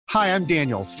Hi, I'm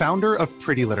Daniel, founder of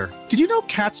Pretty Litter. Did you know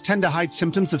cats tend to hide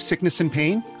symptoms of sickness and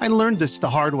pain? I learned this the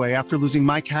hard way after losing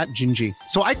my cat, Gingy.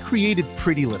 So I created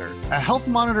Pretty Litter, a health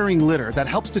monitoring litter that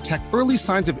helps detect early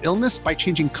signs of illness by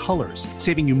changing colors,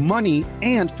 saving you money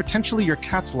and potentially your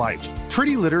cat's life.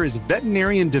 Pretty Litter is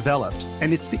veterinarian developed,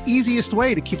 and it's the easiest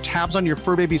way to keep tabs on your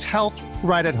fur baby's health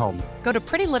right at home. Go to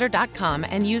prettylitter.com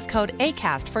and use code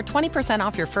ACAST for 20%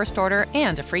 off your first order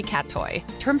and a free cat toy.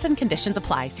 Terms and conditions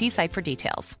apply. See site for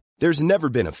details. There's never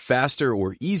been a faster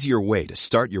or easier way to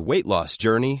start your weight loss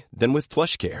journey than with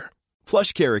PlushCare.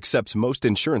 PlushCare accepts most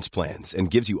insurance plans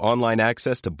and gives you online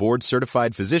access to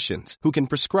board-certified physicians who can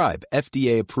prescribe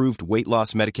FDA-approved weight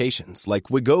loss medications like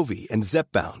Wegovy and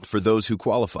Zepbound for those who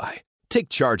qualify. Take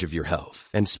charge of your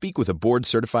health and speak with a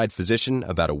board-certified physician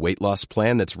about a weight loss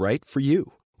plan that's right for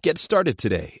you. Get started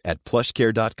today at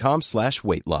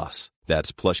plushcare.com/weight loss.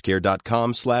 That's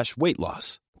plushcare.com/weight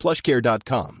loss.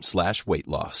 plushcare.com/weight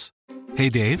loss. Hey,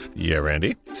 Dave. Yeah,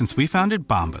 Randy. Since we founded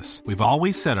Bombas, we've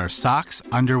always said our socks,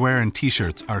 underwear, and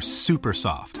T-shirts are super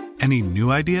soft. Any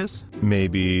new ideas?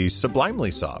 Maybe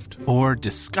sublimely soft. Or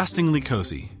disgustingly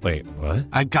cozy. Wait, what?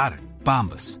 I got it.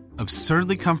 Bombas.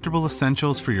 Absurdly comfortable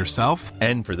essentials for yourself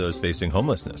and for those facing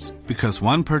homelessness. Because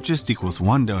one purchased equals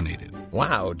one donated.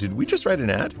 Wow, did we just write an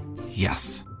ad?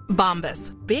 Yes.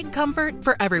 Bombas. Big comfort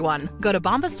for everyone. Go to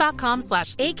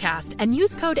bombas.com/ACAST and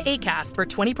use code ACAST for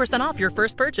 20% off your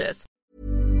first purchase.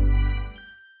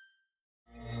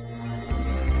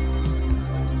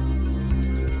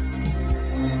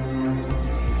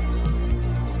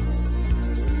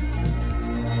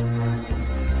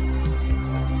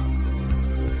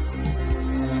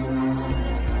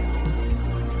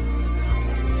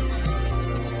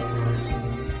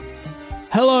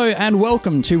 Hello and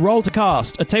welcome to Roll to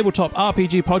Cast, a tabletop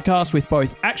RPG podcast with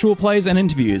both actual plays and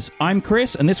interviews. I'm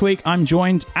Chris, and this week I'm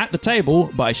joined at the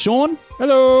table by Sean.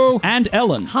 Hello. And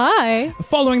Ellen. Hi.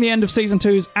 Following the end of Season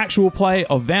 2's actual play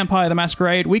of Vampire the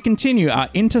Masquerade, we continue our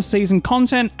inter-season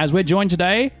content as we're joined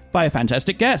today by a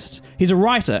fantastic guest. He's a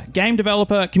writer, game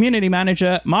developer, community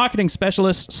manager, marketing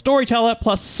specialist, storyteller,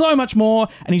 plus so much more,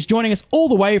 and he's joining us all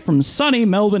the way from sunny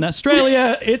Melbourne,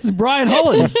 Australia. It's Brian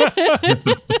Holland.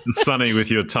 Sunny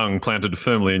with your tongue planted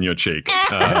firmly in your cheek.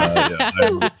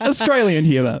 Australian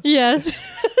humour. Yeah.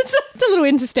 It's a little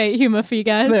interstate humour for you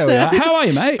guys. There we are. How are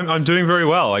you, mate? I'm doing very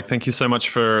well. Thank you so much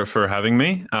for having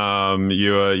me.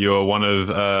 You are one of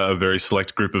a very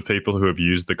select group of people who have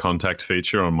used the contact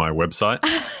feature on my website.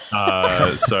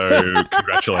 So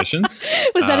congratulations.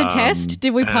 Was that a test?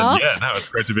 Did we pass? Yeah, no, it's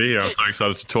great to be here. I'm so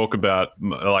excited to talk about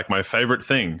my favorite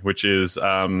thing, which is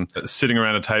sitting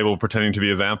around a table pretending to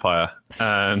be a vampire.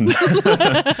 And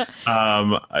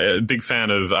a big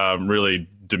fan of really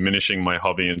diminishing my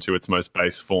hobby into its most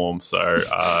base form. So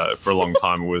for a long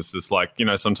time it was just like,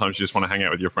 sometimes you just want to hang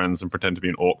out with your friends and pretend to be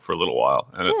an orc for a little while.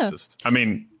 And it's just,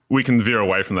 we can veer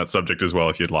away from that subject as well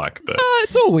if you'd like. But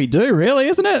it's all we do, really,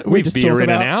 isn't it? We just veer in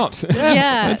and out.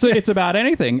 Yeah. It's about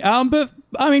anything. But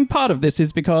part of this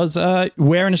is because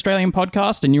we're an Australian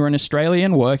podcast and you're an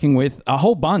Australian working with a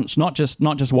whole bunch, not just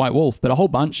White Wolf, but a whole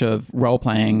bunch of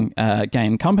role-playing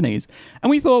game companies. And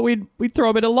we thought we'd throw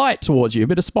a bit of light towards you, a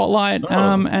bit of spotlight,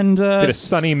 and bit of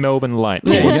sunny Melbourne light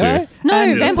There towards you you. go.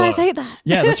 No, vampires hate that.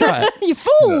 Yeah, that's right. You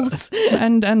fools.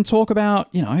 And talk about,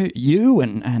 you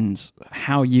and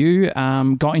how you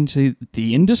got into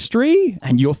the industry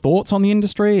and your thoughts on the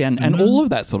industry and all of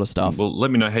that sort of stuff. Well,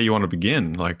 let me know how you want to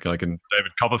begin. Like in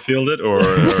David Copperfield it, or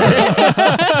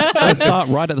Let's start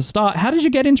right at the start. How did you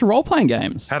get into role-playing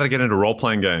games? how to get into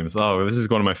role-playing games? Oh, this is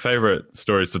one of my favorite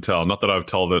stories to tell. Not that I've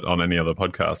told it on any other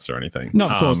podcasts or anything. No,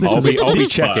 of course. I'll be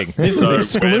checking. This is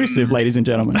exclusive, ladies and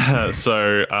gentlemen.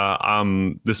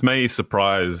 This may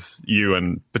surprise you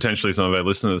and potentially some of our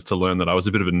listeners to learn that I was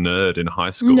a bit of a nerd in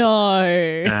high school. No.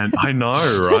 And I know,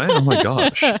 right? Oh my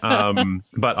gosh.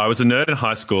 But I was a nerd in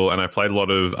high school and I played a lot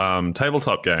of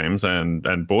tabletop games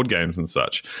and board games and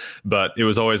such. But it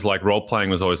was always like role-playing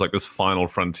was always like this final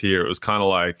frontier. It was kind of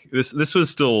like this was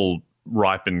still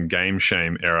ripe in game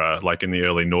shame era, like in the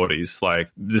early noughties. Like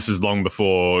this is long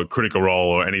before Critical Role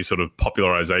or any sort of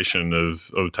popularization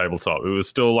of tabletop. It was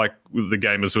still like the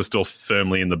gamers were still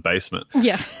firmly in the basement.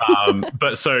 Yeah.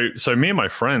 But so me and my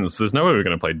friends, there's no way we were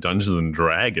going to play Dungeons and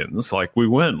Dragons. Like we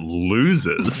weren't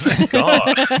losers.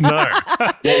 God, no.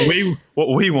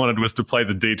 What we wanted was to play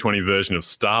the D20 version of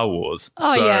Star Wars.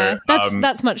 Oh yeah,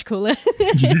 that's much cooler.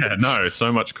 Yeah, no,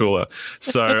 so much cooler.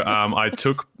 So I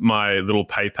took my little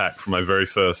pay pack from my very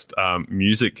first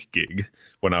music gig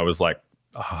when I was like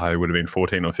I would have been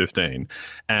 14 or 15,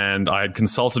 and I had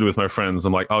consulted with my friends.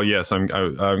 I'm like, oh yes, I'm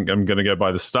going to go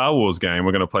buy the Star Wars game.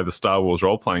 We're going to play the Star Wars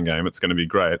role-playing game. It's going to be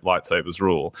great. Lightsabers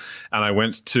rule. And I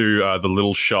went to the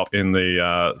little shop in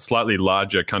the slightly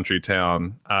larger country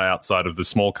town outside of the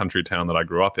small country town that I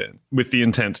grew up in, with the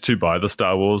intent to buy the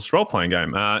Star Wars role-playing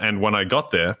game. And when I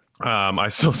got there, I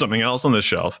saw something else on the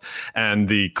shelf, and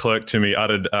the clerk to me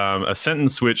uttered a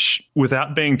sentence which,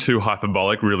 without being too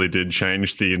hyperbolic, really did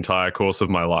change the entire course of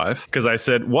my life. Because I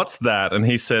said, "What's that?" And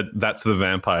he said, "That's the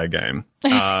vampire game."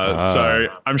 So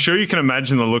I'm sure you can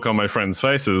imagine the look on my friends'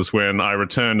 faces when I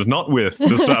returned, not with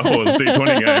the Star Wars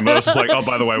D20 game, but I was just like, "Oh,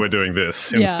 by the way, we're doing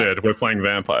this instead. We're playing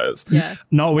vampires." Yeah.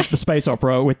 Not with the space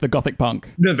opera, with the gothic punk.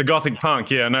 No, the gothic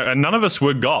punk, yeah. No, and none of us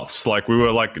were goths. Like, we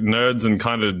were like nerds and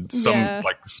kind of some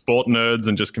like sport nerds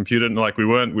and just computer. Like, we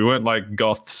weren't like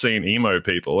goth scene emo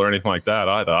people or anything like that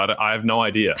either. I have no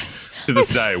idea to this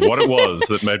day what it was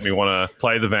that made me want to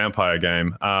play the vampire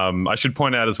game. I should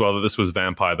point out as well that this was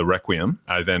Vampire the Requiem.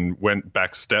 I then went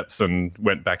back steps and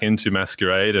went back into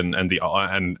Masquerade and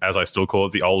as I still call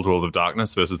it, the old World of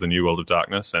Darkness versus the new World of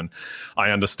Darkness. And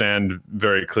I understand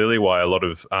very clearly why a lot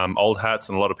of old hats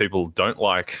and a lot of people don't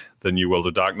like the new World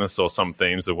of Darkness or some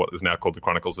themes of what is now called the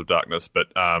Chronicles of Darkness. But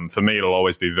for me, it'll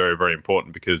always be very, very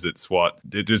important because it's what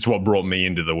brought me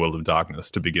into the World of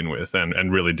Darkness to begin with,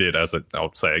 and really did, as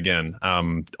I'll say again,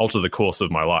 alter the course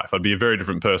of my life. I'd be a very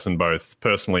different person, both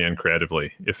personally and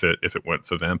creatively, if it weren't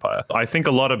for Vampire. I think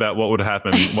a lot about what would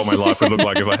happen, what my life would look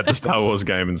like if I had the Star Wars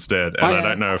game instead, and I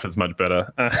don't know if it's much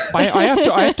better. I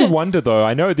have to wonder, though,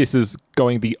 I know this is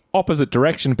going the opposite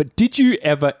direction, but did you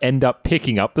ever end up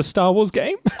picking up the Star Wars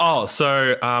game? Oh,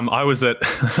 so I was at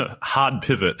hard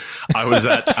pivot. I was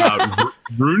at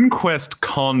RuneQuest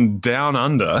Con Down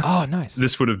Under. Oh, nice.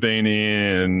 This would have been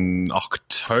in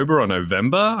October or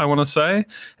November, I want to say.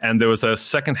 And there was a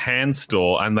secondhand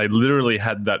store, and they literally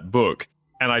had that book.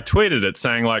 And I tweeted it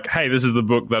saying, like, hey, this is the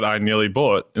book that I nearly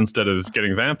bought instead of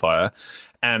getting Vampire.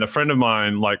 And a friend of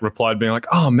mine like replied being like,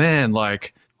 oh man,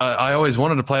 like, I always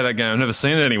wanted to play that game. I've never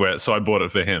seen it anywhere, so I bought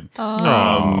it for him.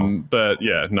 But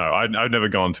yeah, no, I've never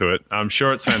gone to it. I'm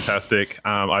sure it's fantastic.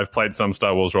 I've played some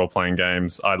Star Wars role-playing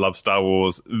games. I love Star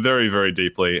Wars very, very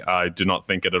deeply. I do not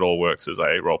think it at all works as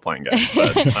a role-playing game.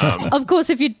 But, of course,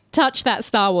 if you touch that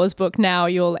Star Wars book now,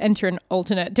 you'll enter an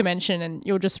alternate dimension and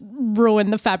you'll just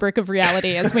ruin the fabric of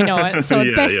reality as we know it. So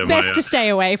best to stay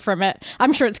away from it.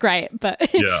 I'm sure it's great, but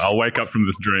yeah, I'll wake up from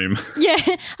this dream. Yeah,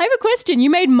 I have a question.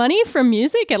 You made money from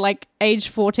music at like age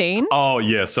 14? Oh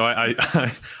yeah, so I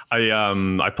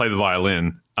play the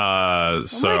violin.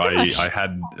 I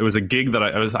had, it was a gig that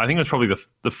I think it was probably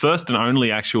the first and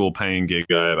only actual paying gig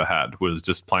I ever had, was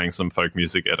just playing some folk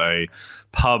music at a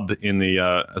pub in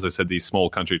the, as I said, the small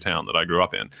country town that I grew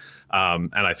up in.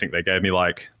 And I think they gave me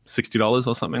like $60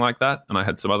 or something like that. And I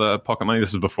had some other pocket money.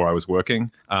 This was before I was working.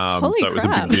 So it was a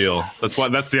big deal.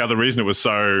 That's the other reason it was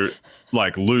so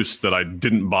like loose, that I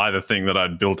didn't buy the thing that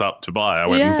I'd built up to buy. I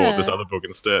went and bought this other book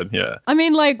instead. Yeah. I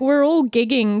mean, like, we're all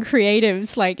gigging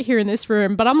creatives like here in this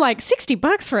room, but I'm like,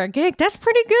 $60 for a gig, that's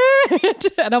pretty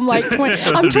good. And I'm like,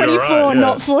 I'm 24, right,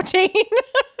 not 14.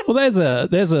 Well, there's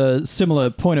a similar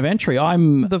point of entry.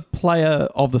 I'm the player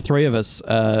of the three of us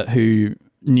who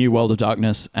knew World of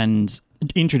Darkness and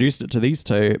introduced it to these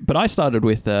two, but I started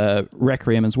with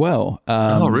Requiem as well.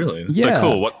 Oh, really? That's so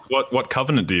cool. What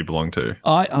covenant do you belong to?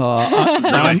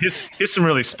 Here's some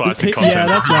really spicy content. Yeah,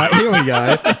 that's right. Here we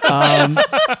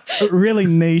go. Really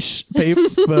niche people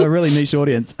for a really niche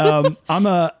audience. I'm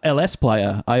a LS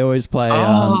player. I always play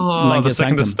the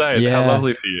Second Estate. Yeah. How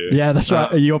lovely for you. Yeah, that's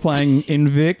right. You're playing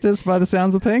Invictus by the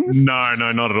sounds of things? No,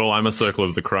 not at all. I'm a Circle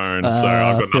of the Crone, so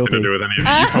I've got nothing to do with any of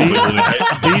you. You probably really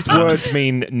hate these words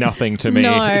mean nothing to me.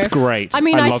 No. It's great. I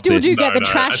mean, I still do get the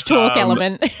trash talk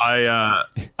element. You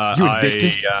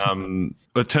Invictus?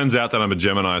 It turns out that I'm a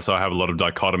Gemini, so I have a lot of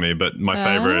dichotomy, but my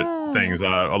favorite things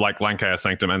are like Lancashire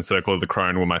Sanctum and Circle of the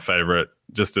Crone were my favorite,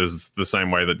 just as the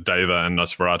same way that Deva and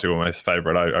Nosferatu were my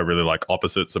favorite. I really like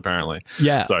opposites, apparently.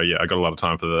 Yeah. So yeah, I got a lot of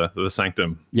time for the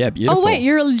Sanctum. Yeah, beautiful. Oh wait,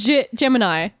 you're a legit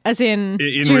Gemini, as in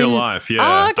real life, yeah.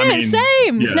 Oh, okay,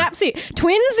 same. Yeah. Snapsy.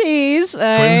 Twinsies.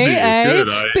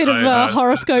 Good. Bit of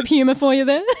horoscope humor for you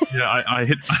there. Yeah,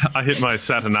 I hit my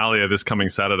Saturnalia this coming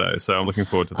Saturday, so I'm looking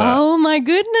forward to that. Oh my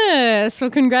goodness. Well,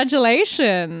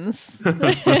 congratulations.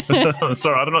 I'm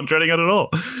sorry, I'm not dreading it at all.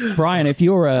 Brian, if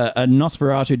you're a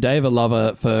Nosferatu Deva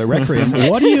lover for Requiem,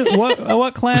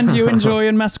 what clan do you enjoy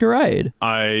in Masquerade?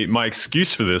 My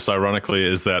excuse for this, ironically,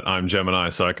 is that I'm Gemini,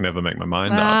 so I can never make my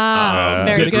mind up.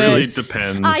 Very it good. really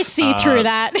depends. I see through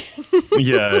that.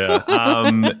 Yeah.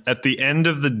 At the end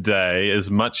of the day, as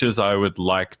much as I would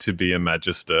like to be a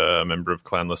Magister, a member of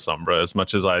Clan La Sombra, as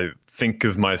much as I think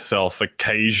of myself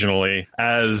occasionally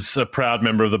as a proud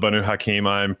member of the Banu Hakim,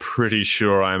 I'm pretty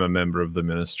sure I'm a member of the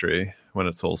Ministry when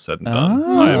it's all said and done.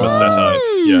 I am a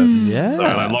Setite, yes. Yeah. So,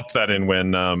 and I locked that in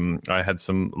when I had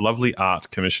some lovely art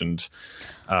commissioned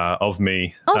of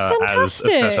me as a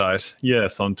Setite,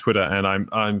 yes, on Twitter, and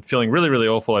I'm feeling really, really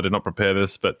awful. I did not prepare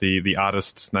this, but the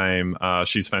artist's name,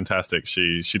 she's fantastic.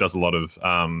 She does a lot of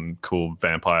cool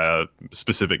vampire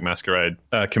specific masquerade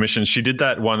commissions. She did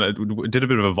that one, did a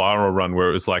bit of a viral run where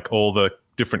it was like all the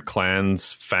different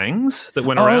clans' fangs that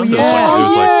went around. We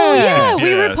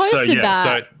reposted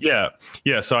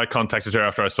that. So I contacted her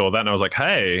after I saw that, and I was like,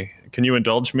 hey, can you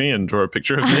indulge me and draw a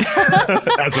picture of me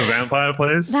as a vampire,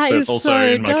 please? That is also so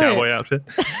in my dope. cowboy outfit.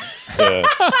 Yeah.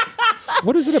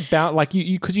 What is it about? Like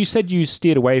because you said you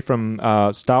steered away from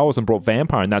Star Wars and brought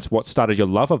vampire, and that's what started your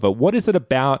love of it. What is it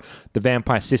about the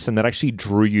vampire system that actually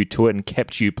drew you to it and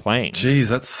kept you playing? Geez,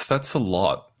 that's a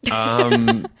lot. I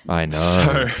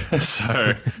know.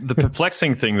 So the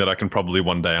perplexing thing that I can probably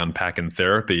one day unpack in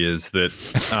therapy is that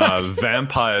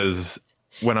vampires,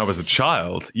 when I was a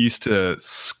child, used to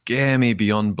scare me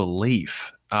beyond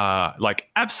belief. Like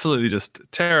absolutely just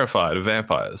terrified of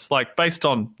vampires, like based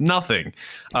on nothing,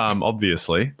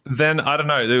 obviously. Then, I don't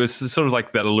know, there was sort of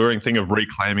like that alluring thing of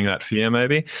reclaiming that fear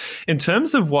maybe. In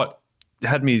terms of what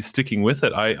had me sticking with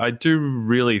it, I do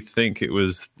really think it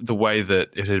was the way that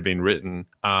it had been written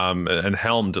and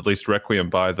helmed, at least Requiem,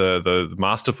 by the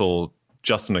masterful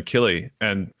Justin Achille,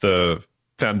 and the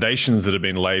foundations that have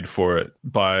been laid for it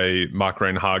by Mark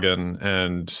Rein-Hagen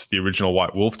and the original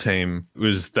White Wolf team,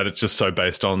 was that it's just so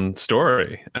based on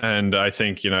story. And I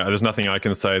think, there's nothing I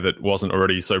can say that wasn't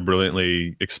already so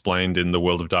brilliantly explained in the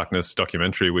World of Darkness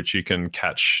documentary, which you can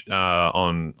catch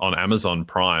on Amazon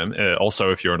Prime.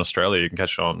 Also, if you're in Australia, you can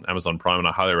catch it on Amazon Prime, and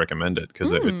I highly recommend it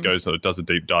because it does a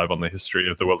deep dive on the history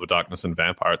of the World of Darkness and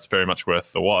vampire. It's very much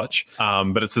worth the watch.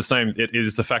 But it's the same. It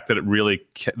is the fact that it really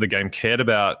the game cared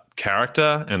about character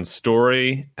and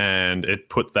story, and it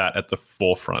put that at the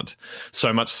forefront.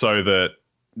 So much so that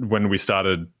when we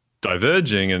started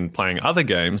diverging and playing other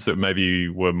games that maybe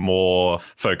were more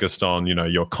focused on,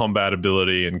 your combat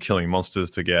ability and killing monsters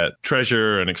to get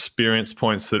treasure and experience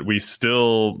points, that we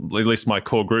still, at least my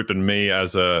core group and me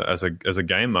as a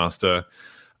game master,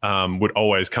 would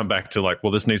always come back to like,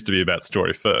 well, this needs to be about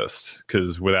story first,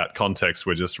 because without context,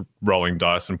 we're just rolling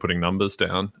dice and putting numbers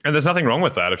down. And there's nothing wrong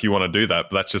with that if you want to do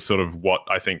that, but that's just sort of what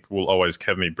I think will always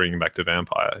have me bringing back to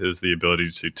Vampire, is the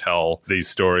ability to tell these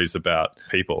stories about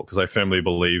people. Because I firmly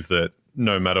believe that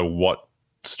no matter what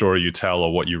story you tell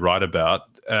or what you write about,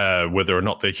 whether or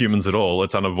not they're humans at all,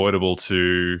 it's unavoidable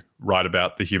to write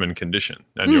about the human condition.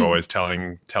 And you're always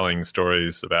telling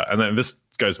stories about, and then this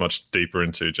goes much deeper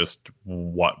into just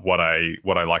what I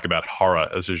like about horror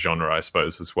as a genre, I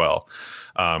suppose, as well,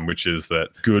 which is that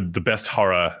the best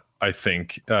horror, I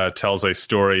think, tells a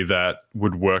story that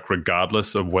would work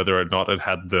regardless of whether or not it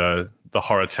had the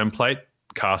horror template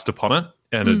cast upon it.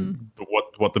 And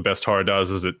what the best horror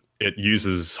does is it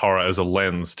uses horror as a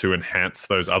lens to enhance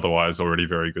those otherwise already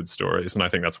very good stories. And I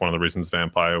think that's one of the reasons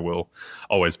Vampire will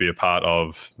always be a part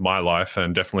of my life,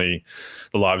 and definitely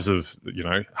the lives of,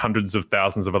 hundreds of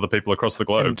thousands of other people across the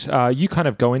globe. And you kind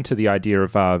of go into the idea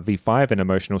of V5 and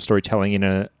emotional storytelling in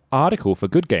an article for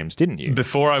Good Games, didn't you?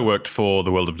 Before I worked for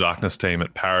the World of Darkness team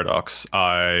at Paradox,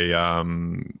 I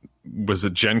was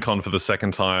at Gen Con for the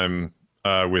second time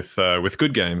with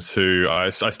Good Games, who I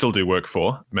still do work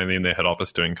for, mainly in their head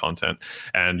office doing content.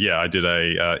 And yeah, I did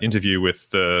a interview with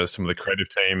some of the creative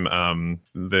team,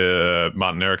 the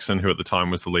Martin Erickson, who at the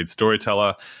time was the lead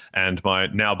storyteller, and my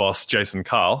now boss Jason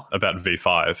Carl, about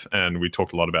V5, and we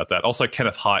talked a lot about that. Also,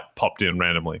 Kenneth Haidt popped in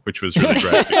randomly, which was really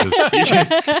great because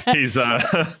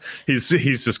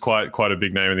he's just quite a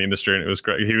big name in the industry, and it was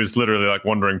great. He was literally like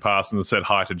wandering past and said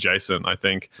hi to Jason. I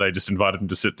think they just invited him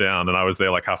to sit down, and I was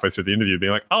there like halfway through the interview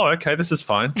being like, oh, okay, this is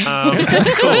fine. Cool.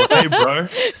 Hey, bro.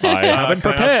 I haven't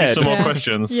prepared. Can I ask you some more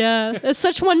questions? Yeah. It's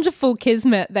such wonderful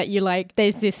kismet that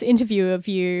there's this interview of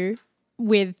you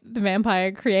with the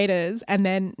Vampire creators, and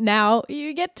then now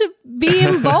you get to be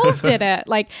involved in it.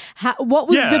 Like, what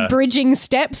was the bridging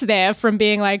steps there from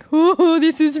being like, oh,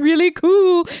 this is really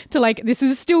cool, to like, this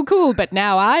is still cool, but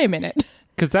now I'm in it?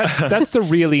 Because that's the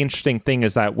really interesting thing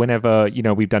is that whenever,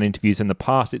 we've done interviews in the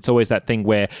past, it's always that thing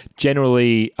where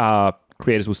generally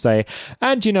creators will say,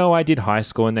 and I did high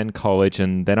school and then college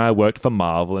and then I worked for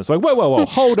Marvel. And it's like, whoa,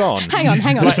 hold on.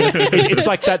 hang on. Like, it's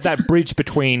like that bridge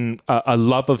between a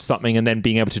love of something and then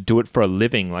being able to do it for a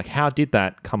living. Like, how did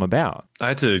that come about? I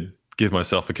had to give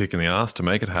myself a kick in the ass to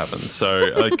make it happen.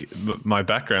 So my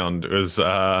background was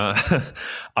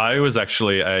I was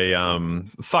actually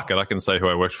fuck it, I can say who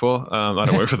I worked for. I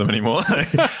don't work for them anymore.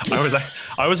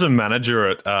 I was a manager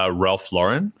at Ralph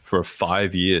Lauren for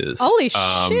 5 years. Holy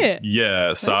shit.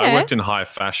 Yeah, so Okay. I worked in high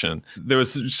fashion. There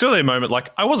was surely a moment like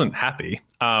I wasn't happy.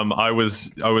 I was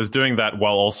doing that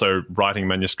while also writing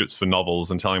manuscripts for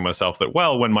novels and telling myself that,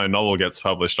 well, when my novel gets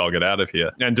published, I'll get out of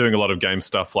here, and doing a lot of game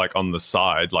stuff like on the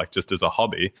side, like just as a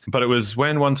hobby. But it was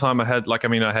when one time I had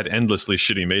endlessly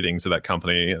shitty meetings at that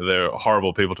company. They're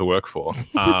horrible people to work for.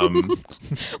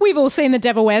 We've all seen The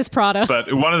Devil Wears Prada.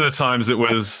 But one of the times it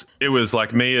was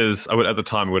like me as at the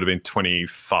time I would have been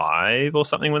 25 or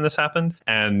something when this happened,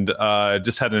 and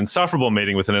just had an insufferable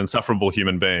meeting with an insufferable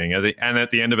human being. And at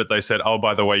the end of it, they said, "Oh,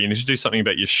 by the way, you need to do something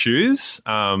about your shoes.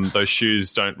 Those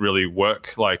shoes don't really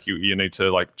work. Like you need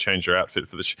to like change your outfit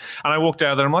for this." And I walked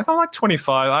out there. I'm like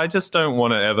 25. I just don't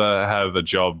want to ever have a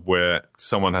job where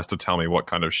someone has to tell me what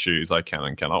kind of shoes I can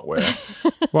and cannot wear.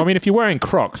 Well, I mean, if you're wearing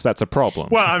Crocs, that's a problem.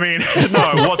 Well, I mean, no,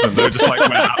 I wasn't. They were just like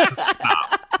went up to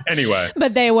snuff. Anyway.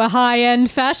 But they were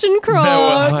high-end fashion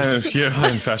Crocs. They were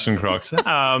high-end fashion Crocs.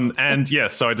 And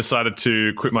yes, so I decided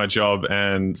to quit my job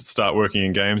and start working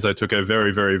in games. I took a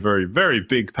very, very, very, very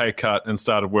big pay cut and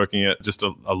started working at just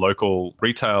a local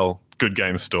retail good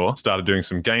game store. Started doing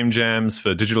some game jams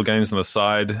for digital games on the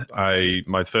side.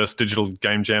 My first digital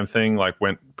game jam thing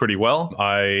went pretty well.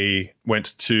 I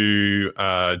went to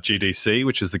GDC,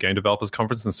 which is the Game Developers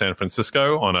Conference in San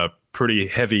Francisco, on a pretty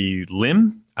heavy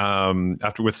limb.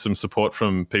 After with some support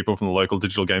from people from the local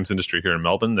digital games industry here in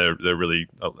Melbourne. They're really,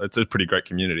 it's a pretty great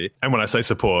community. And when I say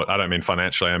support, I don't mean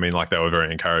financially. I mean they were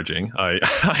very encouraging. I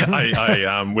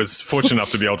was fortunate enough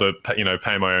to be able to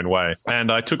pay my own way.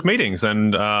 And I took meetings,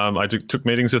 and I took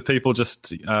meetings with people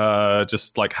just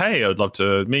like, hey, I'd love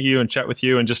to meet you and chat with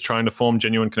you, and just trying to form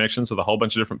genuine connections with a whole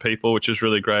bunch of different people, which is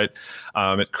really great.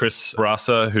 Met Chris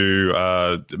Barassa, who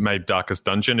made Darkest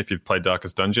Dungeon. If you've played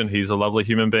Darkest Dungeon, he's a lovely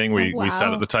human being. We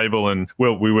sat at the table, and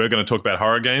we were going to talk about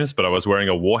horror games, but I was wearing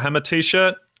a Warhammer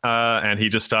t-shirt. And he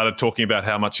just started talking about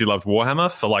how much he loved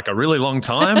Warhammer for a really long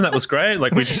time. That was great.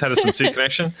 We just had a sincere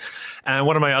connection. And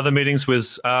one of my other meetings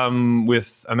was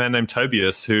with a man named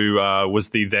Tobias, who was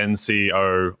the then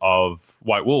CEO of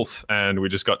White Wolf. And we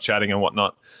just got chatting and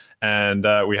whatnot. And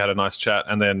we had a nice chat.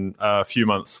 And then a few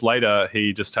months later,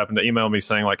 he just happened to email me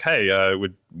saying hey,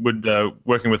 would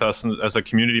working with us as a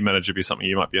community manager be something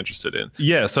you might be interested in?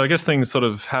 Yeah, so I guess things sort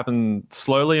of happen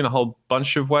slowly in a whole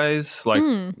bunch of ways.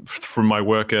 From my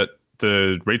work at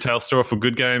the retail store for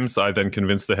Good Games, I then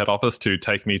convinced the head office to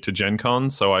take me to Gen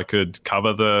Con so I could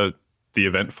cover the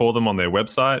event for them on their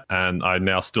website. And I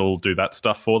now still do that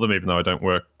stuff for them, even though I don't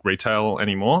work retail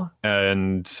anymore.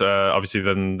 And obviously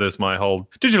then there's my whole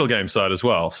digital game side as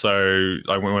well. So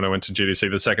when I went to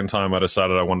GDC the second time, I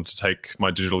decided I wanted to take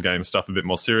my digital game stuff a bit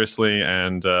more seriously,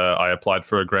 and I applied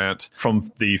for a grant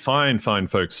from the fine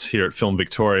folks here at Film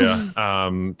Victoria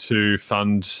to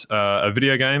fund a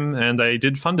video game, and they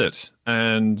did fund it.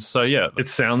 And so, yeah, it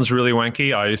sounds really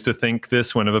wanky. I used to think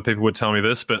this whenever people would tell me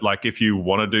this, but if you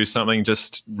want to do something,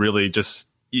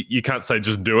 you can't say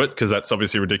just do it, because that's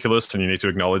obviously ridiculous, and you need to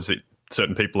acknowledge that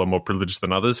certain people are more privileged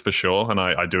than others, for sure, and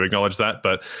I do acknowledge that.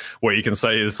 But what you can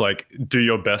say is do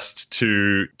your best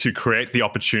to create the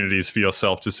opportunities for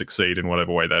yourself to succeed in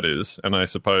whatever way that is. And I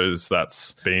suppose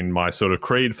that's been my sort of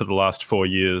creed for the last 4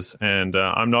 years. And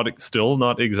I'm still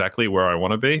not exactly where I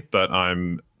want to be, but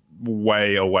I'm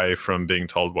way away from being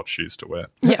told what shoes to wear.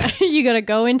 Yeah, you got to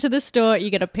go into the store, you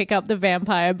got to pick up the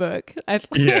vampire book.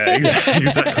 Yeah,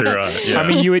 exactly right. Yeah. I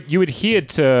mean, you adhere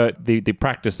to the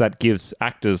practice that gives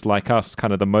actors like us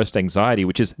kind of the most anxiety,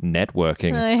 which is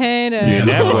networking. I hate it. You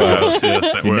network.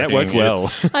 Yes, You network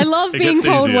well. I love being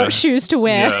told what shoes to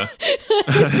wear. Yeah.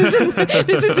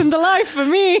 This isn't the life for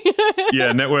me.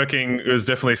 Yeah, networking was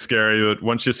definitely scary, but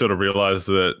once you sort of realize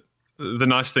that the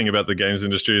nice thing about the games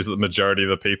industry is that the majority of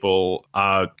the people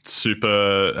have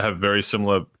very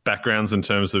similar backgrounds in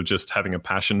terms of just having a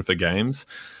passion for games.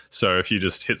 So if you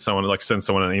just hit someone, send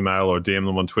someone an email or DM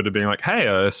them on Twitter being like,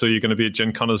 hey, so you're going to be at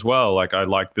Gen Con as well. I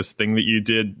like this thing that you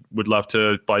did, would love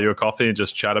to buy you a coffee and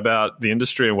just chat about the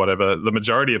industry or whatever. The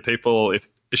majority of people,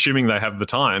 assuming they have the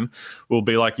time, will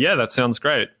be like, yeah, that sounds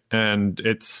great. And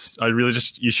you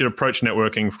should approach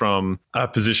networking from a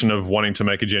position of wanting to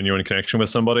make a genuine connection with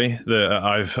somebody.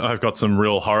 I've got some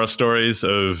real horror stories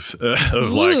of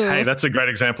like, hey, that's a great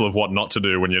example of what not to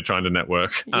do when you're trying to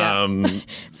network. Yeah.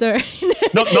 So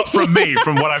not from me,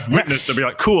 from what I've witnessed, to be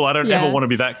like, cool, I don't ever want to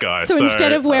be that guy. So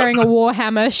instead of wearing a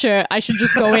Warhammer shirt, I should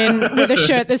just go in with a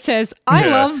shirt that says, I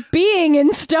love being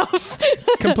in stuff.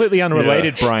 Completely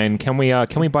unrelated, Brian. Can we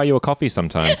buy you a coffee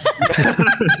sometime?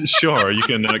 Sure, you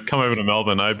can come over to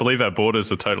Melbourne. I believe our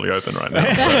borders are totally open right now.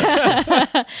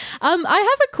 I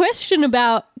have a question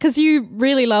about, because you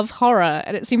really love horror,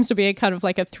 and it seems to be a kind of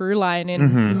like a through line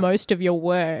in most of your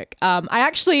work. I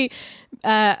actually,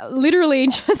 literally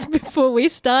just before we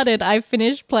started, I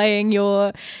finished playing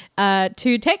your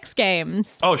 2 text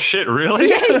games. Oh shit, really?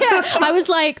 Yeah. I was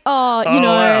like, wow.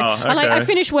 Okay. I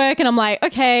finished work and I'm like,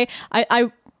 okay,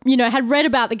 I had read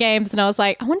about the games and I was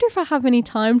like, I wonder if I have any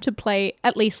time to play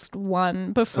at least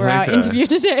one before our interview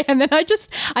today. And then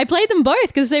I played them both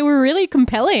because they were really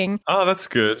compelling. Oh, that's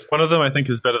good. One of them I think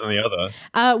is better than the other.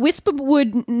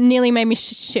 Whisperwood nearly made me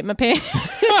shit my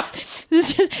pants.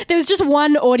 There was just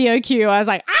one audio cue. I was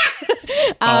like,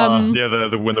 when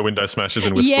the window smashes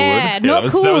in Whisperwood. Yeah, not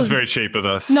cool. That was very cheap of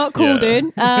us. Not cool,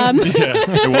 dude.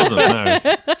 It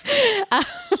wasn't,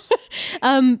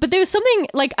 no. But there was something,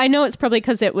 like, I know it's probably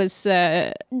because it was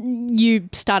you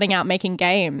starting out making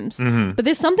games, but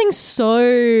there's something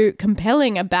so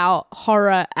compelling about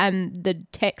horror and the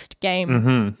text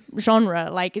game genre,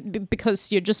 like,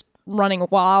 because you're just running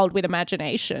wild with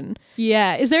imagination.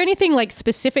 Yeah. Is there anything, like,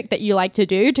 specific that you like to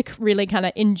do to really kind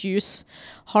of induce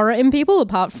horror in people,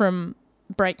 apart from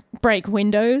break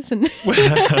windows and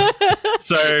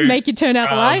so make you turn out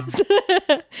the lights?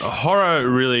 Horror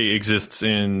really exists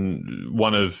in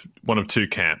one of 2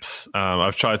 camps.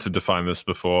 I've tried to define this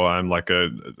before. I'm like a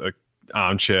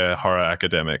armchair horror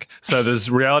academic. So there's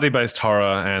reality-based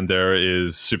horror and there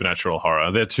is supernatural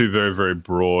horror. They're 2 very, very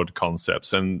broad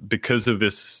concepts. And because of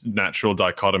this natural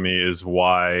dichotomy is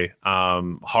why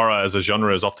horror as a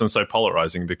genre is often so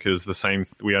polarizing, because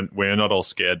we are not all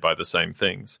scared by the same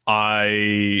things.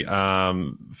 I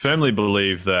firmly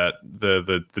believe that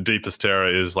the deepest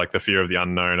terror is like the fear of the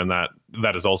unknown, and that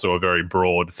is also a very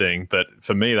broad thing. But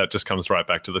for me, that just comes right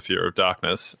back to the fear of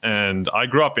darkness. And I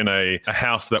grew up in a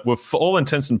house that, for all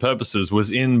intents and purposes, was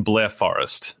in Blair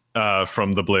Forest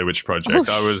from the Blair Witch Project.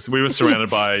 We were surrounded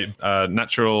by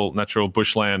natural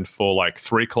bushland for like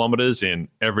 3 kilometers in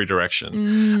every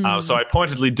direction. So I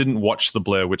pointedly didn't watch the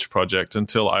Blair Witch Project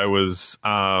until I was,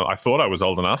 I thought I was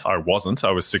old enough. I wasn't.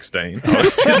 I was 16.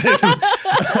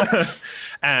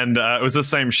 And it was the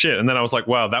same shit. And then I was like,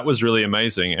 wow, that was really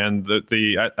amazing. And at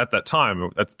that time,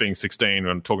 at being 16,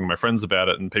 and talking to my friends about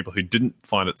it, and people who didn't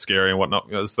find it scary and whatnot,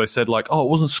 they said like, oh, it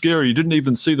wasn't scary. You didn't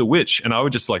even see the witch. And I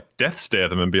would just like death stare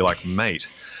them and be like, mate,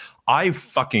 I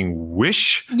fucking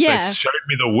wish they showed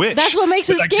me the witch. That's what makes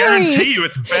it scary. I guarantee you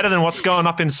it's better than what's going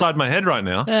up inside my head right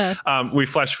now. We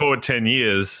flash forward 10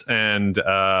 years and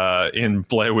in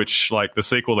Blair Witch, like the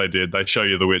sequel they did, they show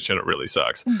you the witch and it really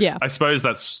sucks. Yeah. I suppose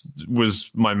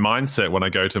was my mindset when I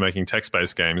go to making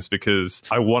text-based games, because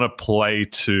I want to play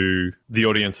to the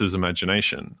audience's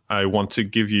imagination. I want to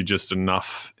give you just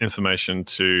enough information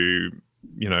to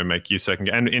make you second.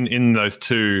 And in those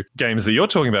 2 games that you're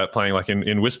talking about playing, like in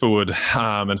Whisperwood,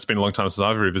 and it's been a long time since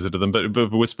I've revisited them, but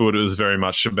Whisperwood was very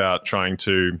much about trying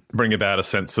to bring about a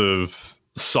sense of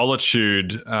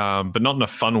solitude, but not in a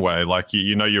fun way. Like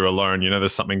you're alone.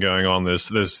 There's something going on.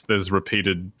 There's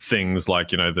repeated things like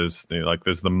there's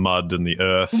the mud and the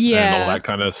earth and all that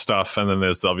kind of stuff. And then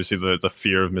there's obviously the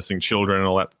fear of missing children and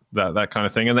all that kind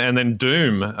of thing. And then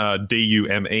Doom,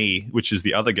 D-U-M-E, which is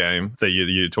the other game that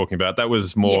you're talking about. That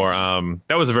was more.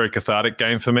 That was a very cathartic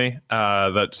game for me.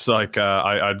 That's like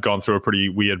I'd gone through a pretty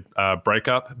weird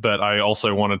breakup, but I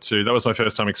also wanted to. That was my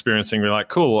first time experiencing. Like,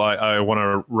 cool. I want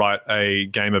to write a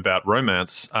game about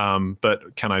romance,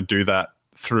 but can I do that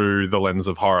through the lens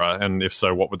of horror? And if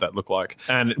so, what would that look like?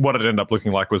 And what it ended up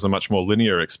looking like was a much more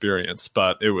linear experience,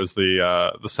 but it was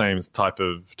the same type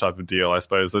of deal, I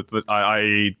suppose. That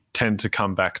I tend to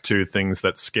come back to things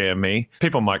that scare me.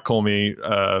 People might call me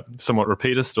somewhat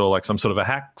repeatist or like some sort of a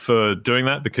hack for doing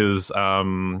that, because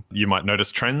you might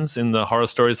notice trends in the horror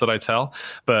stories that I tell,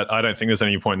 but I don't think there's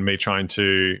any point in me trying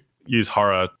to use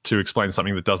horror to explain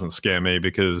something that doesn't scare me,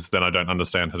 because then I don't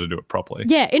understand how to do it properly.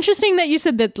 Yeah, interesting that you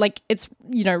said that, like, it's,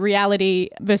 reality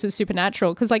versus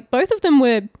supernatural, because like both of them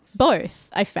were both,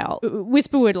 I felt.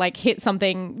 Whisper would like hit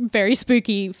something very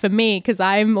spooky for me because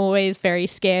I'm always very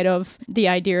scared of the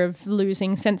idea of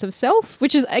losing sense of self,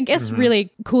 which is, I guess,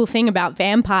 really cool thing about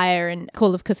Vampire and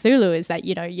Call of Cthulhu is that,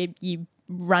 you know, you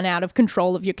run out of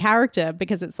control of your character,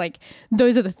 because it's like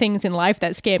those are the things in life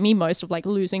that scare me most, of like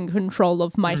losing control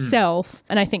of myself.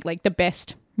 And I think like the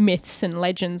best myths and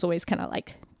legends always kind of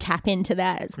like tap into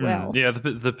that as well. Yeah,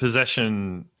 the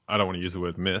possession, I don't want to use the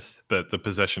word myth, but the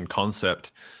possession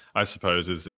concept, I suppose,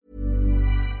 is...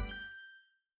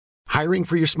 Hiring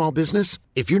for your small business?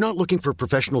 If you're not looking for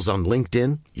professionals on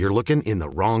LinkedIn, you're looking in the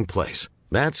wrong place.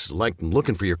 That's like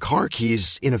looking for your car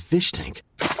keys in a fish tank.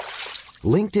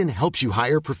 LinkedIn helps you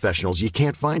hire professionals you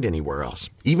can't find anywhere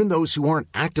else, even those who aren't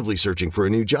actively searching for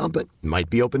a new job but might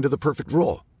be open to the perfect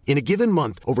role. In a given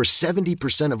month, over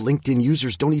 70% of LinkedIn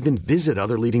users don't even visit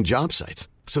other leading job sites.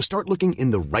 So start looking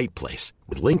in the right place.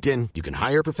 With LinkedIn, you can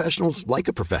hire professionals like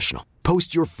a professional.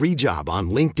 Post your free job on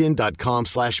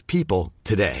linkedin.com/people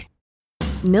today.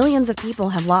 Millions of people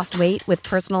have lost weight with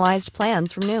personalized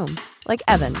plans from Noom. Like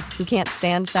Evan, who can't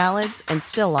stand salads and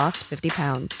still lost 50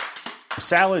 pounds.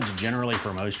 Salads generally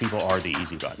for most people are the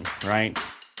easy button, right?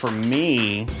 For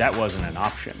me, that wasn't an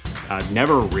option. I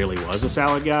never really was a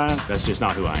salad guy. That's just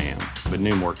not who I am. But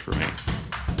Noom worked for me.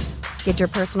 Get your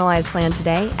personalized plan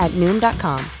today at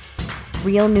Noom.com.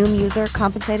 Real Noom user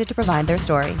compensated to provide their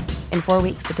story. In 4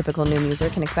 weeks, the typical Noom user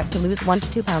can expect to lose 1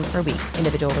 to 2 pounds per week.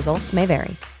 Individual results may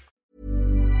vary.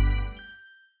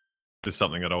 It's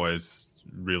something that always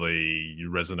really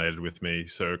resonated with me,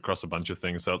 so across a bunch of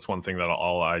things. So it's one thing that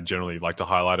I generally like to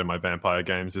highlight in my vampire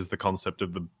games is the concept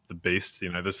of the beast,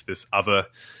 you know, this other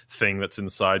thing that's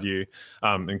inside you.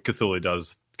 And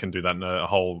Cthulhu can do that in a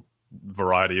whole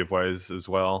variety of ways as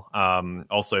well.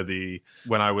 Also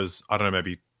when I was, I don't know,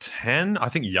 maybe 10, I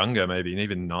think younger, maybe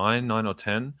even 9 or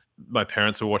 10, my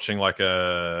parents were watching like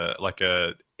a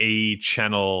E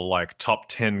channel like top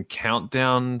 10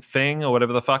 countdown thing or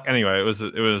whatever the fuck. Anyway, it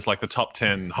was like the top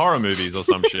 10 horror movies or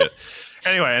some shit.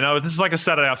 Anyway, and this is like a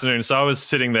Saturday afternoon, so I was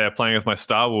sitting there playing with my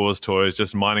Star Wars toys,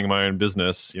 just minding my own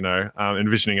business, you know,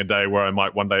 envisioning a day where I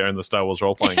might one day own the Star Wars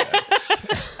role-playing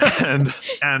game.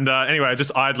 Anyway, I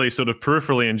just idly sort of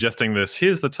peripherally ingesting this.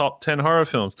 Here's the top 10 horror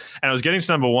films. And I was getting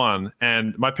to number 1,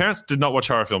 and my parents did not watch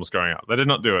horror films growing up. They did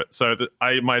not do it. So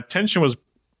my attention was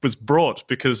brought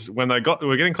because when we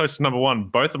were getting close to number 1,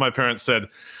 both of my parents said,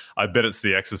 I bet it's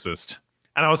The Exorcist.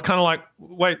 And I was kind of like,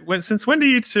 wait, since when do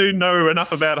you two know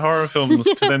enough about horror films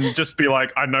to then just be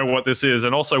like, I know what this is?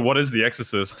 And also, what is The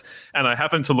Exorcist? And I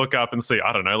happened to look up and see,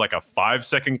 I don't know, like a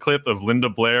 5-second clip of Linda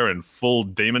Blair in full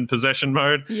demon possession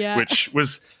mode, which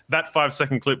was... That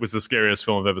 5-second clip was the scariest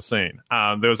film I've ever seen.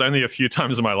 There was only a few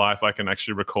times in my life I can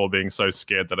actually recall being so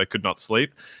scared that I could not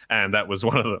sleep, and that was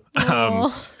one of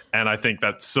them. And I think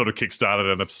that sort of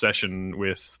kickstarted an obsession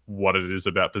with what it is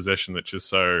about possession that's just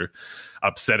so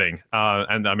upsetting.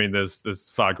 And I mean, there's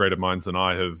far greater minds than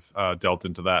I have delved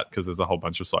into that, because there's a whole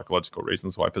bunch of psychological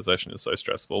reasons why possession is so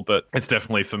stressful. But it's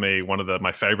definitely, for me, one of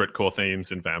my favorite core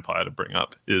themes in Vampire to bring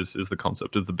up is the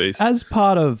concept of the beast. As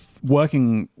part of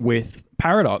working with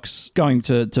Paradox, going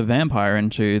to Vampire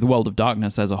and to the World of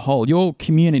Darkness as a whole, you're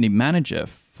community manager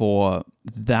for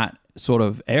that sort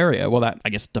of area, well, that, I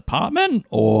guess, department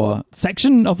or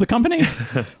section of the company.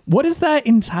 What does that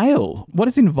entail? What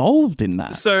is involved in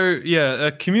that? So, yeah,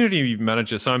 a community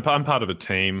manager. So I'm part of a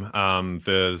team.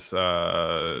 There's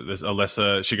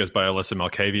Alessa, she goes by Alessa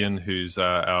Malkavian, who's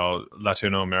our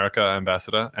Latino America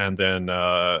ambassador. And then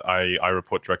I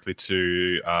report directly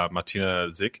to Martina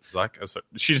Zik.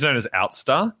 She's known as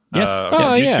Outstar. Yes.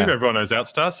 On YouTube. Everyone knows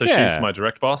Outstar. So she's my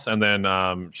direct boss. And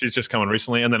then she's just come on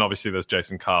recently. And then obviously there's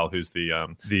Jason Carl, who's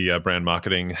the brand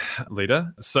marketing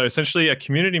leader. So essentially a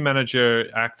community manager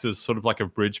acts as sort of like a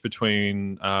bridge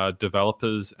between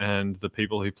developers and the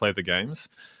people who play the games.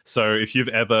 So if you've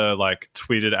ever like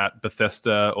tweeted at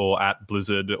Bethesda or at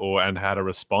Blizzard and had a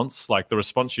response, like the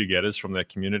response you get is from their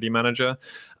community manager,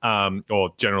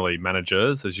 or generally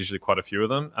managers. There's usually quite a few of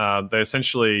them. They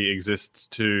essentially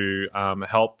exist to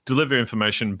help deliver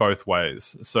information both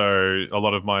ways. So a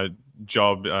lot of my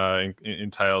job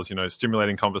entails,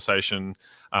 stimulating conversation,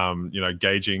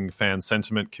 gauging fan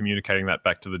sentiment, communicating that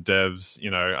back to the devs,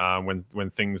 when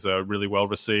things are really well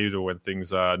received or when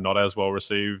things are not as well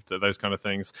received, those kind of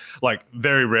things. Like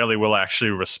very rarely will I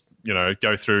actually,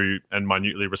 go through and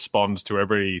minutely respond to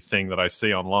everything that I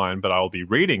see online, but I'll be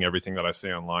reading everything that I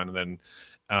see online and then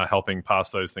helping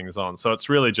pass those things on. So it's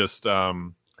really just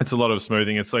It's a lot of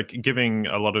smoothing. It's like giving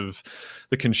a lot of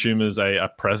the consumers a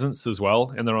presence as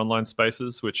well in their online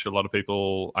spaces, which a lot of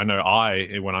people, I know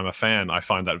when I'm a fan, I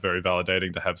find that very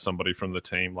validating to have somebody from the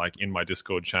team like in my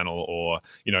Discord channel or,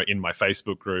 in my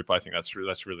Facebook group. I think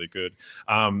that's really good.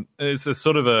 It's a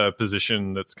sort of a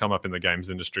position that's come up in the games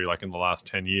industry like in the last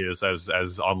 10 years as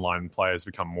online players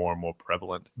become more and more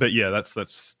prevalent. But yeah,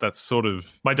 that's sort of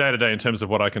my day-to-day in terms of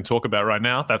what I can talk about right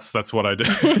now. That's what I do.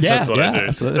 That's what I do.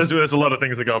 Absolutely. There's a lot of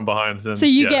things that go on behind. And, so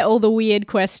you get all the weird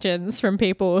questions from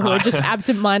people who are just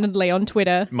absentmindedly on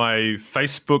Twitter. My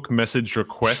Facebook message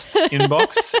requests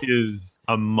inbox is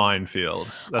a minefield.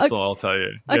 That's all I'll tell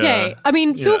you. Okay. Yeah. I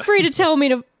mean, feel free to tell me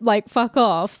to fuck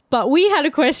off. But we had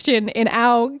a question in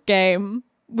our game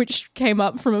which came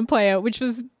up from a player, which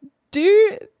was,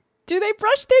 do they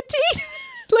brush their teeth?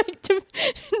 Do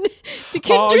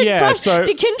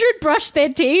Kindred brush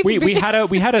their teeth? We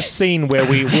had a scene where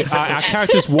our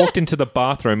characters walked into the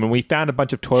bathroom and we found a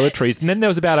bunch of toiletries, and then there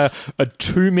was about a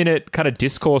 2-minute kind of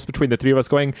discourse between the three of us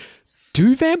going,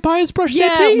 do vampires brush their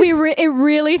teeth? Yeah, it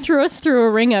really threw us through a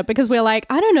ringer because we're like,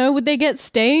 I don't know, would they get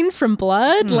stained from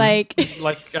blood? They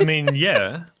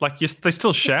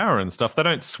still shower and stuff. They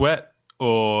don't sweat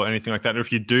or anything like that. Or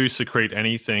if you do secrete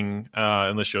anything,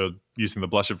 unless you're using the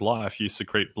blush of life, you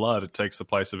secrete blood. It takes the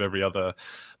place of every other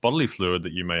bodily fluid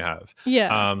that you may have.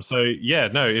 Yeah.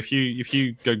 If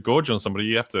you go gorge on somebody,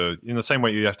 you have to, in the same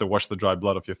way you have to wash the dry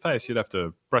blood off your face, you'd have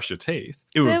to brush your teeth.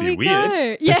 It would be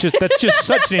weird. Yeah. That's just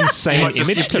such an insane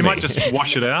image to me. You might just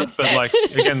wash it out, but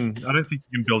again, I don't think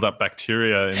you can build up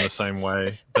bacteria in the same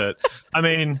way. But I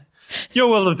mean, your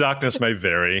world of darkness may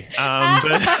vary.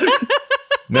 But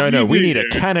No, we need a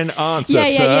canon answer,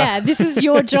 sir. Yeah. This is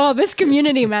your job as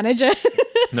community manager.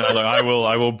 No, look, I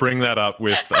will bring that up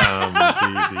with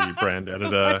the brand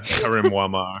editor, Karim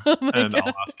Wamar, and I'll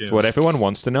ask him. It's what everyone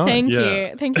wants to know. Thank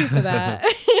you for that.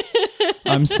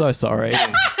 I'm so sorry.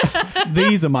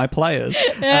 These are my players.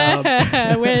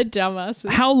 We're dumbasses.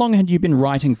 How long had you been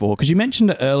writing for? Because you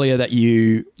mentioned earlier that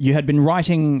you had been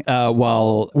writing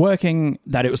while working,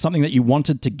 that it was something that you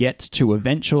wanted to get to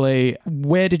eventually.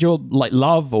 Where did your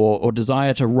love or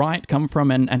desire to write come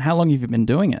from, and how long have you been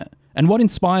doing it? And what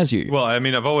inspires you? Well, I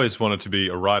mean, I've always wanted to be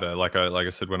a writer. Like I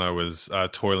said, when I was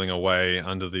toiling away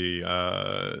under the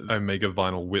Omega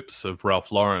vinyl whips of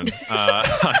Ralph Lauren,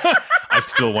 I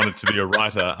still wanted to be a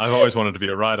writer. I've always wanted to be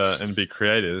a writer and be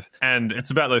creative. And it's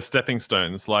about those stepping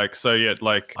stones. I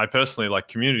personally,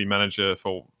 community manager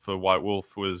for White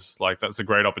Wolf was that's a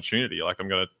great opportunity. I'm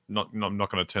not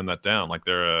going to turn that down.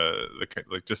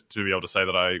 Just to be able to say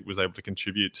that I was able to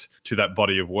contribute to that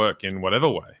body of work in whatever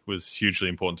way was hugely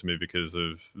important to me because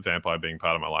of Vampire being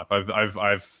part of my life.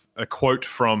 I've a quote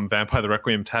from Vampire the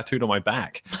Requiem tattooed on my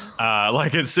back.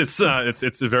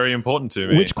 It's very important to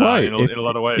me. Which quote? In a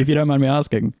lot of ways. If you don't mind me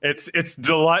asking. It's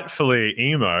delightfully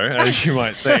emo, as you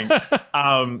might think.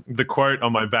 The quote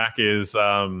on my back is,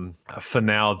 "For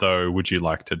now, though, would you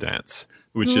like to dance?"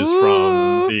 Which is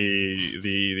from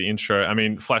the intro. I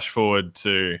mean, flash forward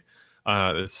to.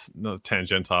 It's not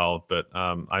tangential, but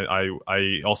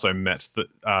I also met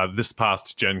this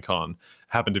past Gen Con,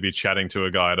 happened to be chatting to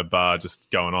a guy at a bar, just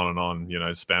going on and on,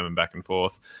 spamming back and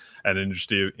forth at an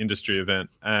industry event,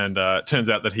 and it turns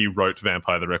out that he wrote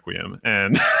Vampire the Requiem,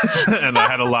 and and I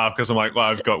had a laugh because I'm like, well,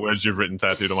 I've got words you've written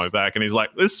tattooed on my back, and he's like,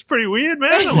 this is pretty weird,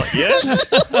 man. I'm like,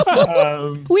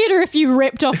 yeah. Weirder if you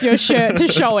ripped off your shirt to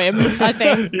show him, I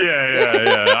think.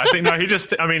 Yeah. I think I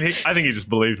think he just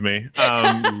believed me.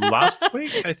 Last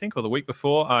week, I think, or the week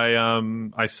before,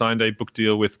 I signed a book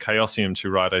deal with Chaosium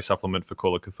to write a supplement for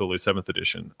Call of Cthulhu 7th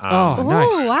edition. Nice.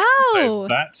 Oh, wow.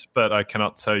 That, but I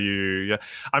cannot tell you. Yeah,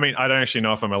 I mean, I don't actually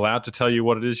know if I'm allowed to tell you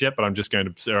what it is yet, but I'm just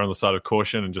going to err on the side of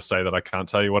caution and just say that I can't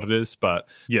tell you what it is. But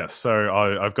yes, so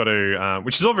I've got to,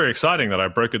 which is all very exciting that I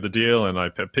brokered the deal and I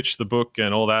pitched the book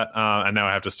and all that, and now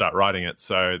I have to start writing it.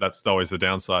 So that's always the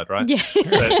downside, right? Yeah.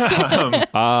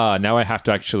 But, now I have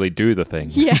to actually do the thing.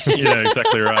 Yeah. Yeah,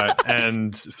 exactly right.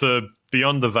 And for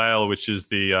Beyond the Veil, which is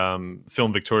the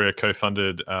Film Victoria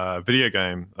co-funded video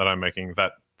game that I'm making,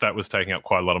 that was taking up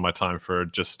quite a lot of my time for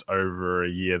just over a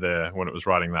year there when it was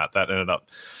writing that.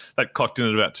 That clocked in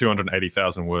at about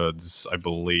 280,000 words, I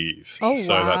believe. Oh,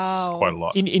 so wow. That's quite a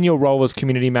lot. In your role as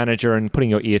community manager and putting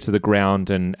your ear to the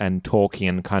ground and talking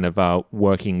and kind of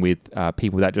working with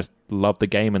people that just love the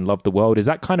game and love the world, is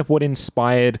that kind of what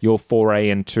inspired your foray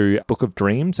into Book of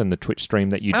Dreams and the Twitch stream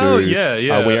that you do? Oh, yeah.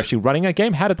 Where you're actually running a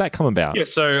game? How did that come about? Yeah,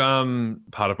 so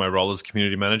part of my role as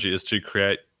community manager is to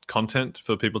create content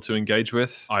for people to engage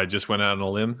with. I just went out on a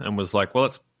limb and was like, well,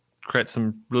 let's create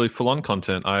some really full-on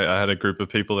content. I had a group of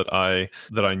people that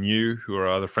I knew who were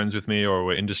either friends with me or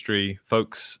were industry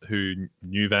folks who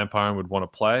knew Vampire and would want to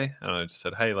play, and I just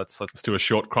said, hey, let's do a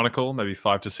short chronicle, maybe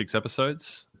 5 to 6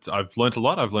 episodes. I've learned a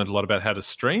lot. I've learned a lot about how to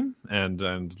stream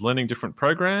and learning different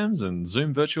programs and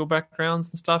Zoom virtual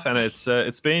backgrounds and stuff. And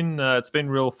it's been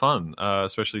real fun,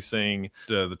 especially seeing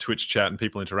the Twitch chat and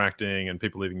people interacting and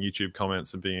people leaving YouTube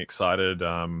comments and being excited.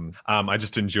 I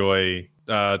just enjoy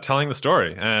telling the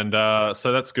story, and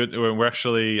so that's good. We're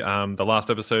actually the last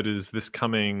episode is this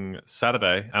coming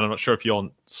Saturday, and I'm not sure if you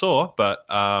all saw, but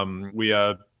we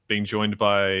are being joined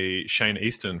by Shane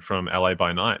Easton from LA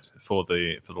by Night for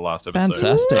the last episode.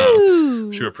 Fantastic.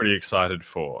 Which we're pretty excited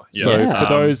for. Yeah.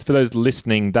 So for those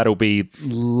listening, that'll be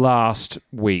last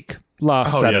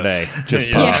Saturday. Yes.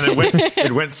 Just and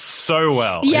it went so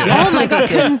well. Yeah. You know? Oh my God.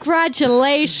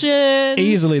 Congratulations.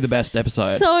 Easily the best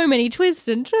episode. So many twists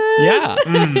and turns. Yeah.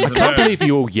 I can't believe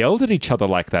you all yelled at each other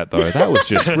like that, though. That was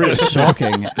just really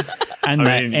shocking. And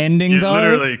that ending,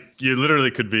 though. You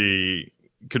literally could be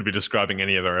describing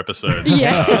any of our episodes.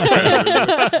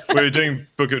 Yeah. We were doing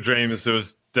Book of Dreams. It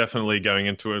was definitely going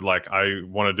into it like I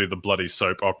want to do the bloody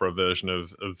soap opera version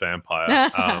of Vampire.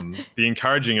 The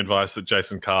encouraging advice that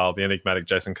the enigmatic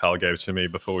Jason Carl gave to me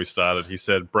before we started, he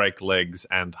said, break legs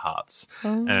and hearts.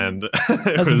 Oh. And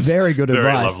That's very good very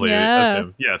advice. Lovely of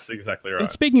him. Yes, exactly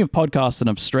right. Speaking of podcasts and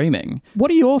of streaming,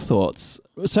 what are your thoughts?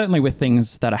 Certainly with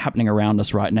things that are happening around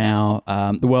us right now,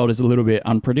 the world is a little bit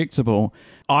unpredictable.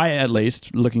 I, at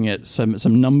least, looking at some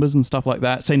numbers and stuff like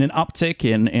that, seen an uptick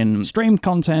in streamed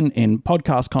content, in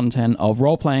podcast content of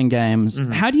role-playing games.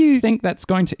 Mm-hmm. How do you think that's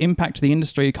going to impact the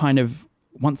industry kind of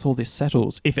once all this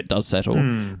settles, if it does settle?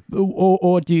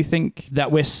 Or do you think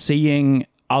that we're seeing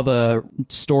other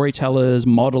storytellers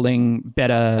modeling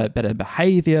better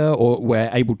behavior, or we're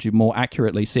able to more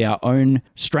accurately see our own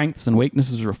strengths and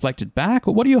weaknesses reflected back?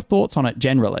 Or what are your thoughts on it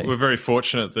generally? We're very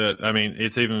fortunate that,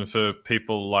 it's even for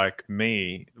people like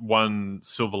me, one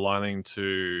silver lining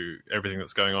to everything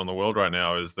that's going on in the world right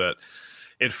now is that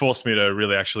it forced me to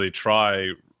really actually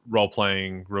try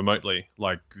role-playing remotely,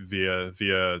 like via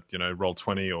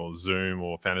Roll20 or Zoom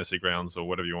or Fantasy Grounds or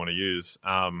whatever you want to use.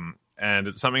 And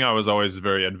it's something I was always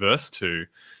very adverse to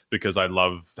because I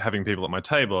love having people at my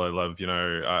table. I love,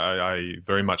 I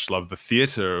very much love the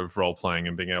theater of role-playing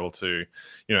and being able to,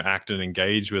 act and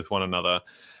engage with one another.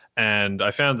 And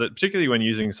I found that particularly when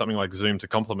using something like Zoom to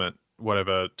complement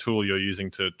whatever tool you're using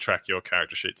to track your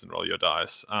character sheets and roll your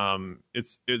dice,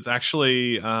 it's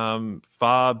actually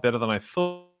far better than I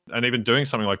thought. And even doing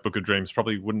something like Book of Dreams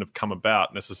probably wouldn't have come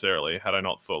about necessarily had I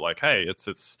not thought like, hey,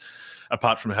 it's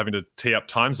apart from having to tee up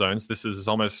time zones, this is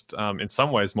almost in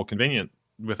some ways more convenient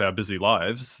with our busy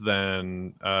lives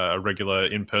than a regular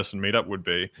in-person meetup would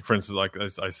be. For instance, like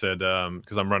as I said,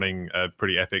 because I'm running a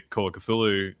pretty epic Call of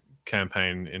Cthulhu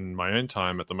campaign in my own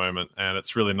time at the moment, and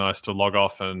it's really nice to log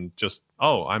off and just,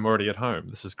 I'm already at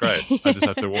home. This is great. I just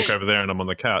have to walk over there and I'm on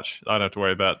the couch. I don't have to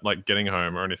worry about like getting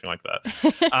home or anything like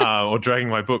that, or dragging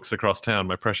my books across town,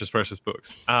 my precious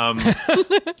books.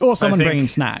 Or someone bringing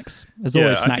snacks. There's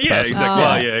always a snack person. Yeah,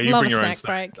 exactly. You love bring a your own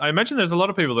snack break. I imagine there's a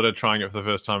lot of people that are trying it for the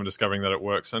first time and discovering that it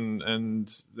works, and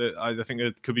I think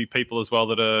there could be people as well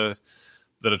that are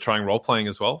trying role-playing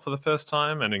as well for the first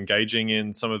time and engaging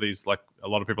in some of these, like a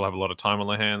lot of people have a lot of time on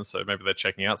their hands, so maybe they're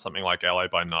checking out something like LA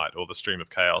by Night or the Stream of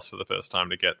Chaos for the first time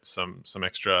to get some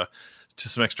extra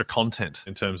content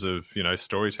in terms of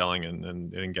storytelling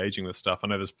and engaging with stuff. I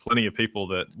know there's plenty of people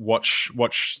that watch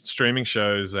streaming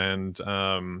shows and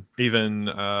even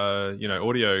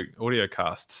audio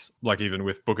casts. Like even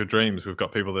with Book of Dreams, we've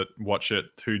got people that watch it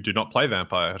who do not play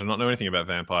Vampire, who do not know anything about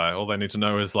Vampire. All they need to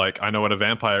know is like, I know what a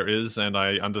vampire is and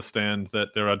I understand that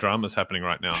there are dramas happening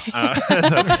right now.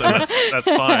 That's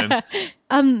fine.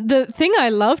 The thing I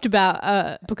loved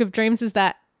about Book of Dreams is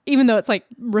that even though it's like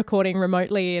recording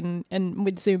remotely and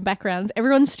with Zoom backgrounds,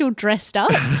 everyone's still dressed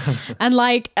up. And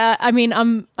like,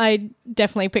 I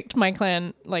definitely picked my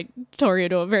clan, like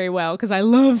Toreador, very well because I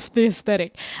love the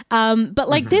aesthetic. But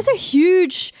like, there's a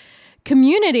huge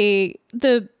community.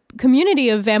 The community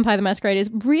of Vampire the Masquerade is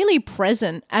really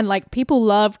present, and like people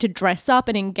love to dress up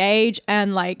and engage,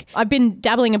 and like I've been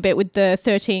dabbling a bit with the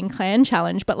 13 clan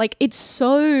challenge, but like it's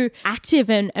so active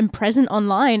and present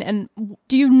online. And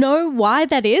do you know why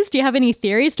that is? Do you have any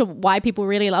theories to why people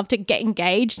really love to get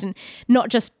engaged and not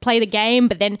just play the game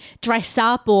but then dress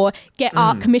up or get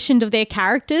art commissioned of their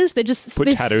characters? They're just put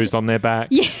tattoos on their back.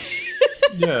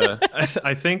 Yeah,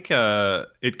 I think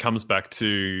it comes back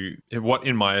to what,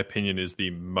 in my opinion, is the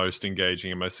most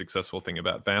engaging and most successful thing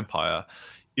about Vampire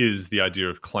is the idea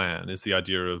of clan, is the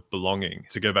idea of belonging.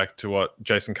 To go back to what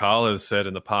Jason Carl has said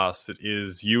in the past, it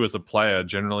is you as a player,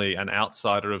 generally an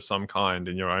outsider of some kind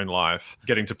in your own life,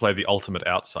 getting to play the ultimate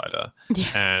outsider.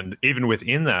 Yeah. And even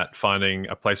within that, finding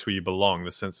a place where you belong,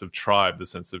 the sense of tribe, the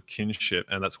sense of kinship.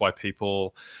 And that's why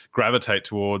people gravitate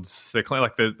towards their clan.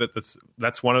 Like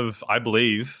that's one of, I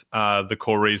believe, the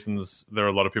core reasons there are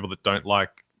a lot of people that don't like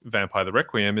Vampire the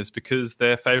Requiem is because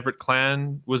their favorite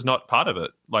clan was not part of it.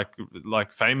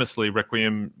 Like famously,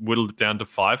 Requiem whittled it down to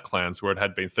 5 clans where it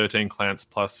had been 13 clans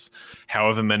plus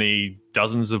however many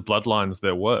dozens of bloodlines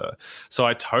there were. So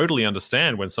I totally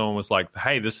understand when someone was like,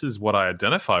 hey, this is what I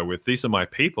identify with. These are my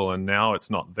people. And now it's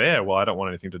not there. Well, I don't want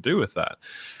anything to do with that.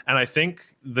 And I think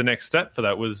the next step for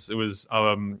that was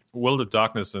World of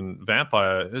Darkness and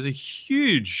Vampire. It was a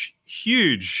huge,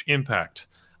 huge impact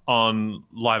on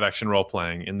live action role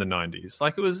playing in the 90s.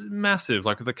 Like, it was massive,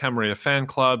 like with the Camarilla fan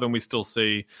club, and we still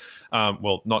see,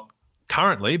 well, not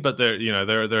currently, but there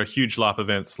are huge LARP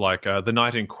events like the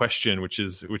Night in Question, which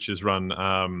is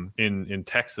run in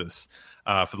Texas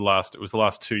for the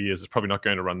last 2 years. It's probably not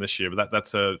going to run this year, but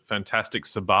that's a fantastic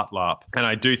Sabbat LARP. And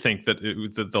I do think that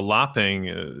the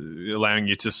LARPing allowing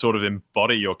you to sort of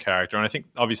embody your character. And I think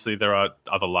obviously there are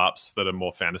other LARPs that are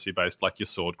more fantasy based, like your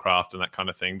Swordcraft and that kind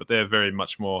of thing, but they're very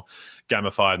much more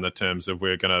gamified in the terms of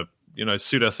we're going to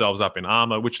suit ourselves up in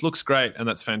armor, which looks great and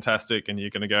that's fantastic, and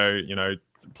you're going to go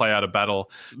play out a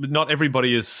battle. But not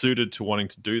everybody is suited to wanting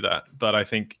to do that, but I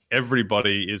think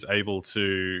everybody is able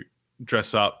to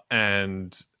dress up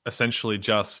and essentially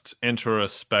just enter a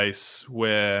space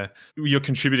where you're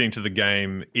contributing to the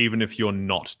game, even if you're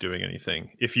not doing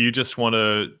anything. If you just want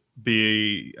to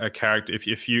be a character,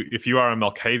 if you are a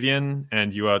Malkavian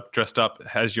and you are dressed up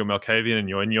as your Malkavian and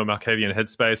you're in your Malkavian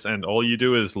headspace and all you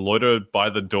do is loiter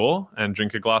by the door and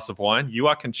drink a glass of wine, you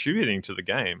are contributing to the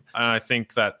game. And I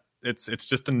think that it's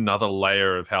just another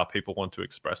layer of how people want to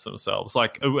express themselves.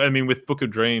 Like, I mean, with Book of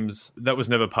Dreams, that was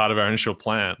never part of our initial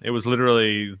plan. It was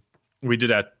literally, we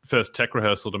did our first tech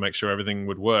rehearsal to make sure everything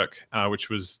would work,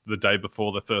 which was the day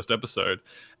before the first episode.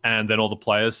 And then all the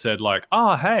players said like,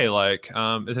 oh, hey, like,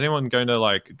 is anyone going to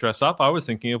like dress up? I was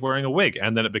thinking of wearing a wig.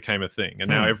 And then it became a thing. And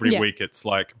now every week it's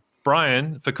like,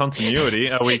 Brian, for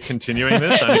continuity, are we continuing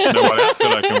this? I need to know what outfit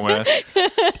I can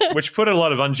wear. Which put a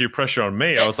lot of undue pressure on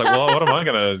me. I was like, well, what am I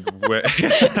going to wear?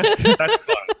 That's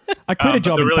fun. I quit a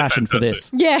job in fashion for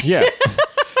this. Yeah.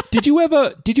 Did you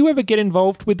ever get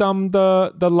involved with the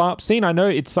LARP scene? I know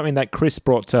it's something that Chris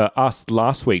brought to us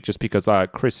last week, just because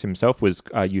Chris himself was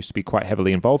used to be quite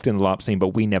heavily involved in the LARP scene, but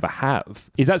we never have.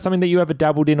 Is that something that you ever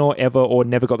dabbled in or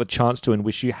never got the chance to and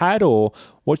wish you had, or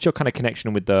what's your kind of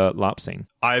connection with the LARP scene?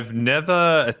 I've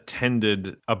never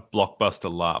attended a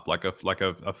blockbuster LARP, like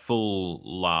a full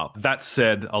LARP. That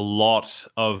said, a lot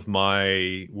of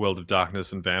my World of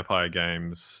Darkness and Vampire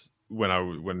games, when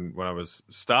I was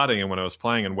starting and when I was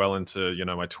playing and well into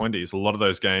my 20s, a lot of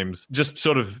those games just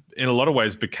sort of in a lot of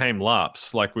ways became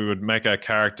LARPs. Like, we would make our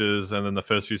characters and then the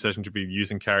first few sessions would be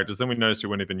using characters. Then we noticed we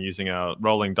weren't even using our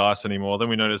rolling dice anymore. Then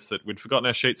we noticed that we'd forgotten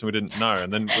our sheets and we didn't know.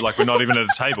 And then we're not even at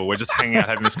a table. We're just hanging out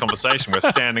having this conversation. We're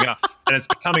standing up. And it's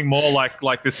becoming more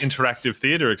like this interactive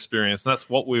theater experience. And that's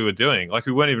what we were doing. Like,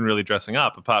 we weren't even really dressing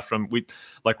up, apart from we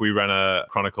ran a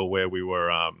chronicle where we were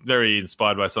very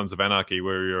inspired by Sons of Anarchy,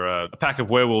 where we were a pack of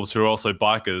werewolves who are also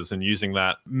bikers, and using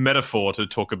that metaphor to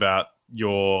talk about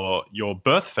your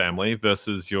birth family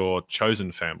versus your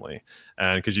chosen family.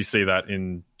 And because you see that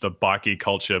in the bikie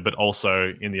culture, but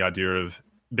also in the idea of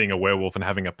being a werewolf and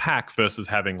having a pack versus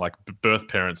having like birth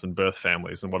parents and birth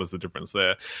families, and what is the difference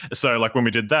there? So like when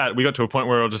we did that, we got to a point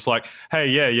where we were just like, hey,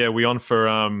 yeah, we on for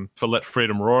Let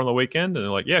Freedom Roar on the weekend? And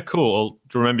they're like, yeah, cool.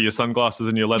 I'll remember your sunglasses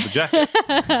and your leather jacket,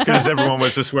 because everyone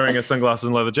was just wearing a sunglasses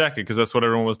and leather jacket because that's what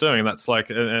everyone was doing. And that's like,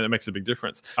 and it makes a big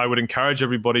difference. I would encourage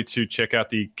everybody to check out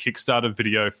the Kickstarter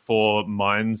video for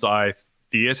Mind's Eye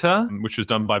Theatre, which was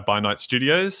done by Night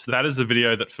Studios. That is the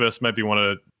video that first made me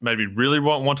really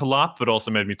want to LARP, but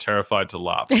also made me terrified to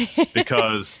LARP,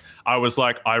 because I was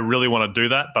like, I really want to do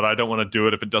that, but I don't want to do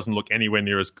it if it doesn't look anywhere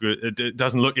near as good.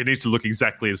 It needs to look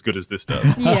exactly as good as this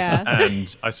does. Yeah.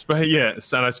 And I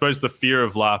suppose the fear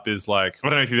of LARP is like, I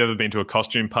don't know if you've ever been to a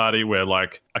costume party where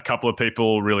like a couple of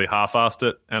people really half-assed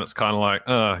it, and it's kind of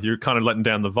like, you're kind of letting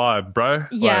down the vibe, bro.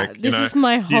 Yeah, like, this is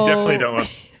my whole... You definitely don't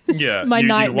want... Yeah, my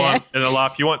nightmare. You want in a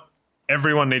LARP,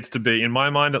 everyone needs to be, in my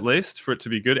mind at least, for it to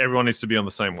be good, everyone needs to be on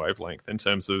the same wavelength in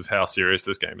terms of how serious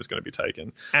this game is going to be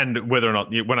taken. And whether or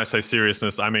not, when I say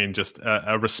seriousness, I mean just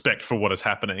a respect for what is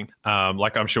happening.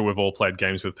 Like, I'm sure we've all played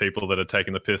games with people that are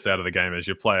taking the piss out of the game as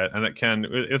you play it. And it can,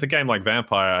 with a game like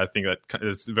Vampire, I think that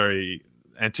is very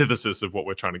antithesis of what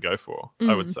we're trying to go for,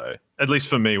 I would say. At least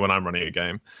for me, when I'm running a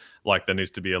game, like there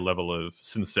needs to be a level of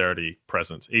sincerity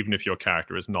present. Even if your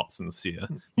character is not sincere,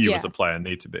 you as a player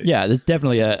need to be. Yeah, there's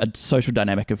definitely a social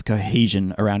dynamic of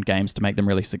cohesion around games to make them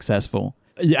really successful.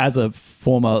 As a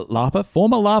former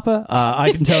LARPer,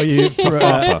 I can tell you.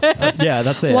 Yeah,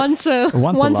 that's it. Once a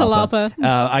LARPer.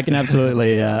 I can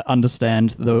absolutely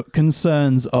understand the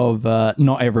concerns of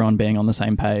not everyone being on the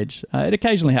same page. It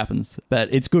occasionally happens, but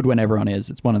it's good when everyone is.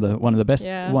 It's one of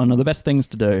the best things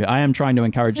to do. I am trying to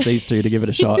encourage these two to give it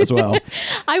a shot as well.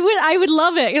 I would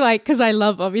love it, like, because I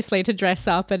love obviously to dress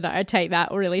up, and I take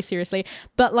that really seriously.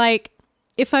 But like,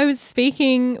 if I was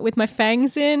speaking with my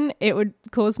fangs in, it would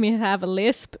cause me to have a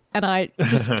lisp, and I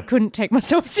just couldn't take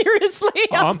myself seriously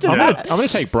after that. I'm going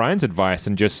to take Brian's advice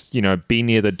and just, be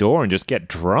near the door and just get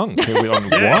drunk on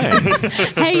wine.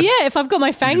 Hey, yeah, if I've got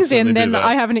my fangs in, then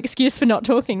I have an excuse for not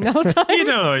talking the whole time. You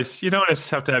don't always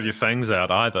have to have your fangs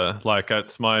out either. Like,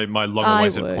 it's my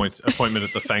long-awaited appointment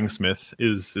at the fangsmith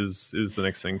is the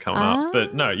next thing coming up.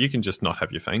 But no, you can just not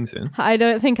have your fangs in. I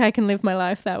don't think I can live my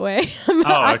life that way.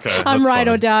 Okay. I'm ride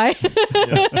or die.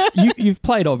 You've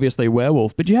played, obviously,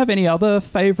 Werewolf, but do you have any other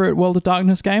favourite World of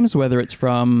Darkness games, whether it's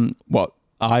from, what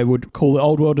I would call the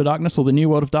old World of Darkness or the new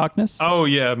World of Darkness? Oh,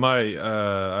 yeah.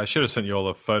 I should have sent you all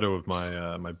a photo of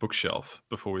my bookshelf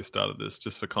before we started this,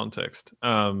 just for context.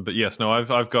 But yes, no, I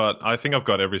think I've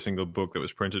got every single book that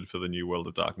was printed for the new World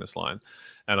of Darkness line.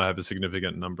 And I have a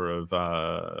significant number of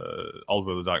old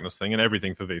World of Darkness thing and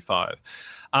everything for V5.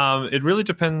 It really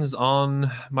depends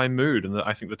on my mood and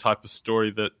I think the type of story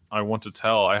that I want to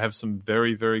tell. I have some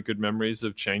very, very good memories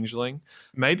of Changeling.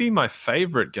 Maybe my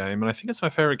favorite game, and I think it's my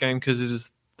favorite game because it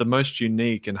is the most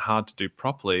unique and hard to do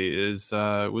properly,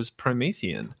 was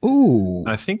Promethean. Ooh.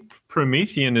 I think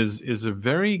Promethean is a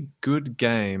very good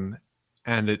game,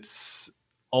 and it's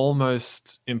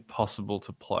almost impossible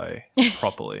to play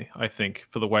properly, I think,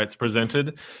 for the way it's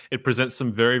presented. It presents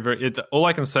some all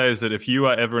I can say is that if you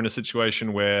are ever in a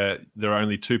situation where there are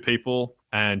only two people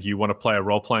and you want to play a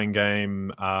role-playing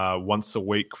game once a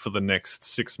week for the next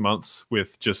 6 months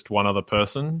with just one other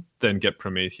person, then get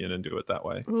Promethean and do it that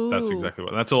way. Ooh. That's exactly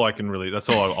that's all I'm going to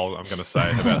say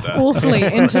about that. Awfully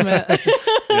intimate.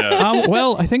 Yeah.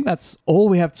 Well, I think that's all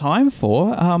we have time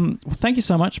for. Thank you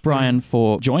so much, Brian,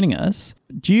 for joining us.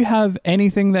 Do you have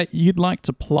anything that you'd like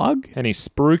to plug? Any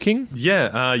spruiking?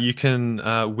 Yeah, you can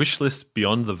wishlist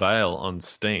Beyond the Veil on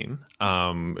Steam.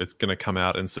 It's going to come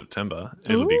out in September.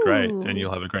 It'll be great, and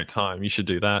you'll have a great time. You should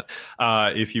do that.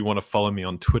 If you want to follow me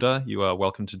on Twitter, you are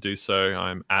welcome to do so.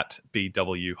 I'm at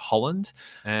BW Holland.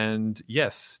 And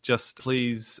yes, just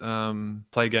please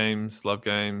play games, love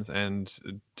games, and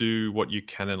do what you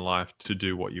can in life to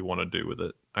do what you want to do with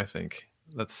it, I think.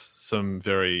 That's some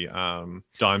very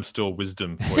dime store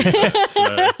wisdom for you.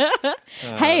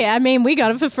 Hey, I mean, we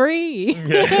got it for free.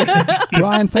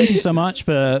 Ryan, thank you so much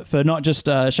for not just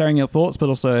sharing your thoughts, but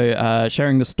also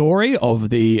sharing the story of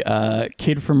the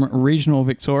kid from regional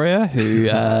Victoria who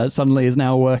suddenly is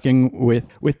now working with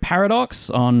Paradox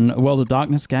on World of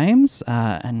Darkness games,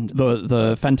 and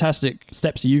the fantastic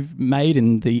steps you've made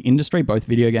in the industry, both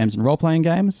video games and role-playing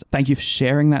games. Thank you for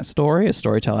sharing that story, a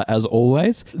storyteller as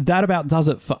always. That about does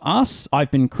it for us.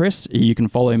 I've been Chris. You can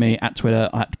follow me at Twitter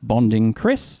at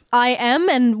BondingChris. I am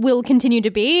and will continue to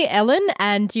be Ellen,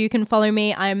 and you can follow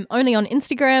me. I'm only on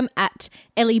Instagram at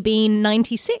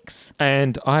EllieBean96.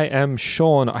 And I am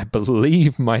Sean. I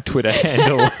believe my Twitter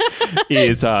handle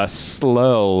is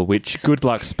Slurl, which good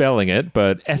luck spelling it,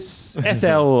 but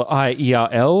SLIERL.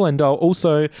 And I'll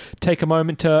also take a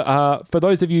moment to, for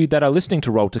those of you that are listening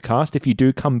to Roll to Cast, if you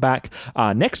do come back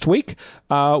next week,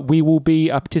 we will be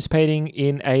participating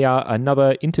in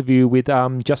another interview with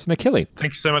Justin Achille.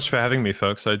 Thanks so much for having me,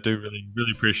 folks. I do really,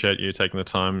 really appreciate you taking the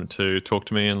time to talk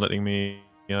to me and letting me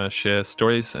share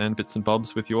stories and bits and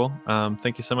bobs with you all.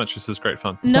 Thank you so much. This is great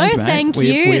fun. Thank you.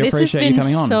 We this has appreciate you been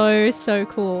coming on. so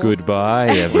cool. Goodbye,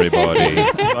 everybody.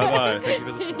 Bye-bye. Thank you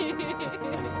for listening.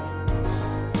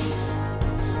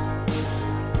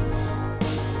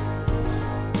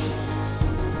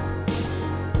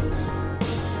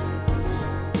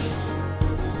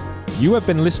 You have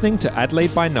been listening to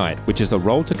Adelaide by Night, which is a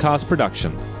Roll to Cast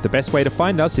production. The best way to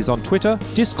find us is on Twitter,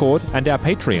 Discord, and our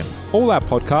Patreon. All our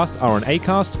podcasts are on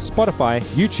Acast, Spotify,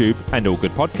 YouTube, and all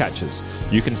good podcatchers.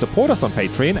 You can support us on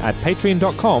Patreon at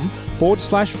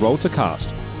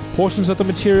patreon.com/rolltocast. Portions of the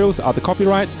materials are the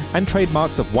copyrights and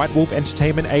trademarks of White Wolf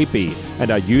Entertainment AB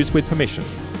and are used with permission.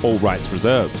 All rights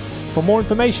reserved. For more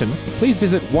information, please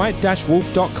visit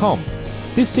white-wolf.com.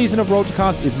 This season of Roll to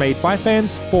Cast is made by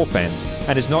fans for fans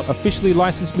and is not officially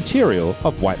licensed material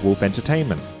of White Wolf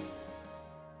Entertainment.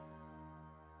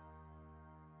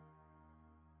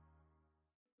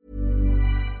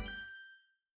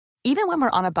 Even when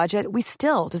we're on a budget, we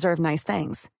still deserve nice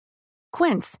things.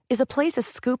 Quince is a place to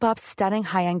scoop up stunning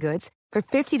high-end goods for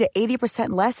 50 to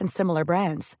 80% less than similar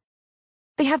brands.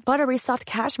 They have buttery soft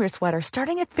cashmere sweaters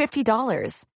starting at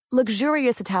 $50,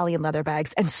 luxurious Italian leather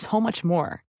bags, and so much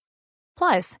more.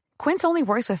 Plus, Quince only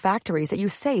works with factories that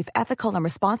use safe, ethical, and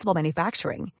responsible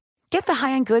manufacturing. Get the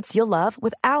high-end goods you'll love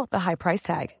without the high price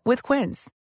tag with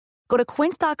Quince. Go to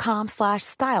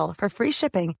quince.com/style for free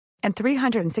shipping and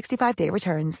 365-day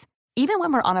returns. Even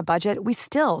when we're on a budget, we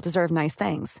still deserve nice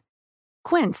things.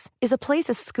 Quince is a place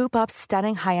to scoop up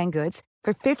stunning high-end goods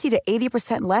for 50 to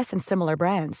 80% less than similar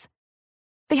brands.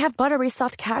 They have buttery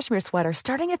soft cashmere sweaters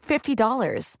starting at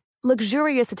 $50,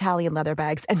 luxurious Italian leather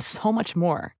bags, and so much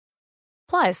more.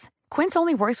 Plus, Quince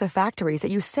only works with factories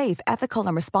that use safe, ethical,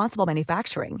 and responsible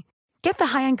manufacturing. Get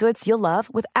the high-end goods you'll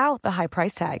love without the high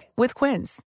price tag with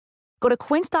Quince. Go to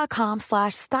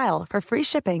quince.com/style for free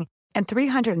shipping and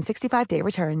 365-day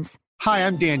returns. Hi,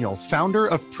 I'm Daniel, founder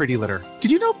of Pretty Litter.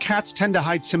 Did you know cats tend to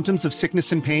hide symptoms of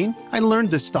sickness and pain? I learned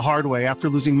this the hard way after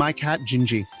losing my cat,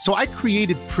 Gingy. So I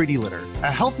created Pretty Litter,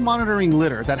 a health monitoring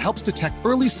litter that helps detect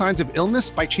early signs of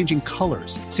illness by changing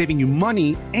colors, saving you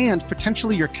money and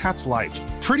potentially your cat's life.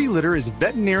 Pretty Litter is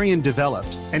veterinarian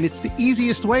developed, and it's the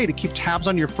easiest way to keep tabs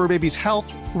on your fur baby's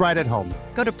health right at home.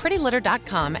 Go to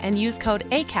prettylitter.com and use code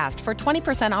ACAST for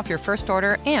 20% off your first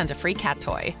order and a free cat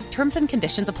toy. Terms and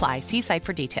conditions apply. See site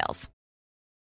for details.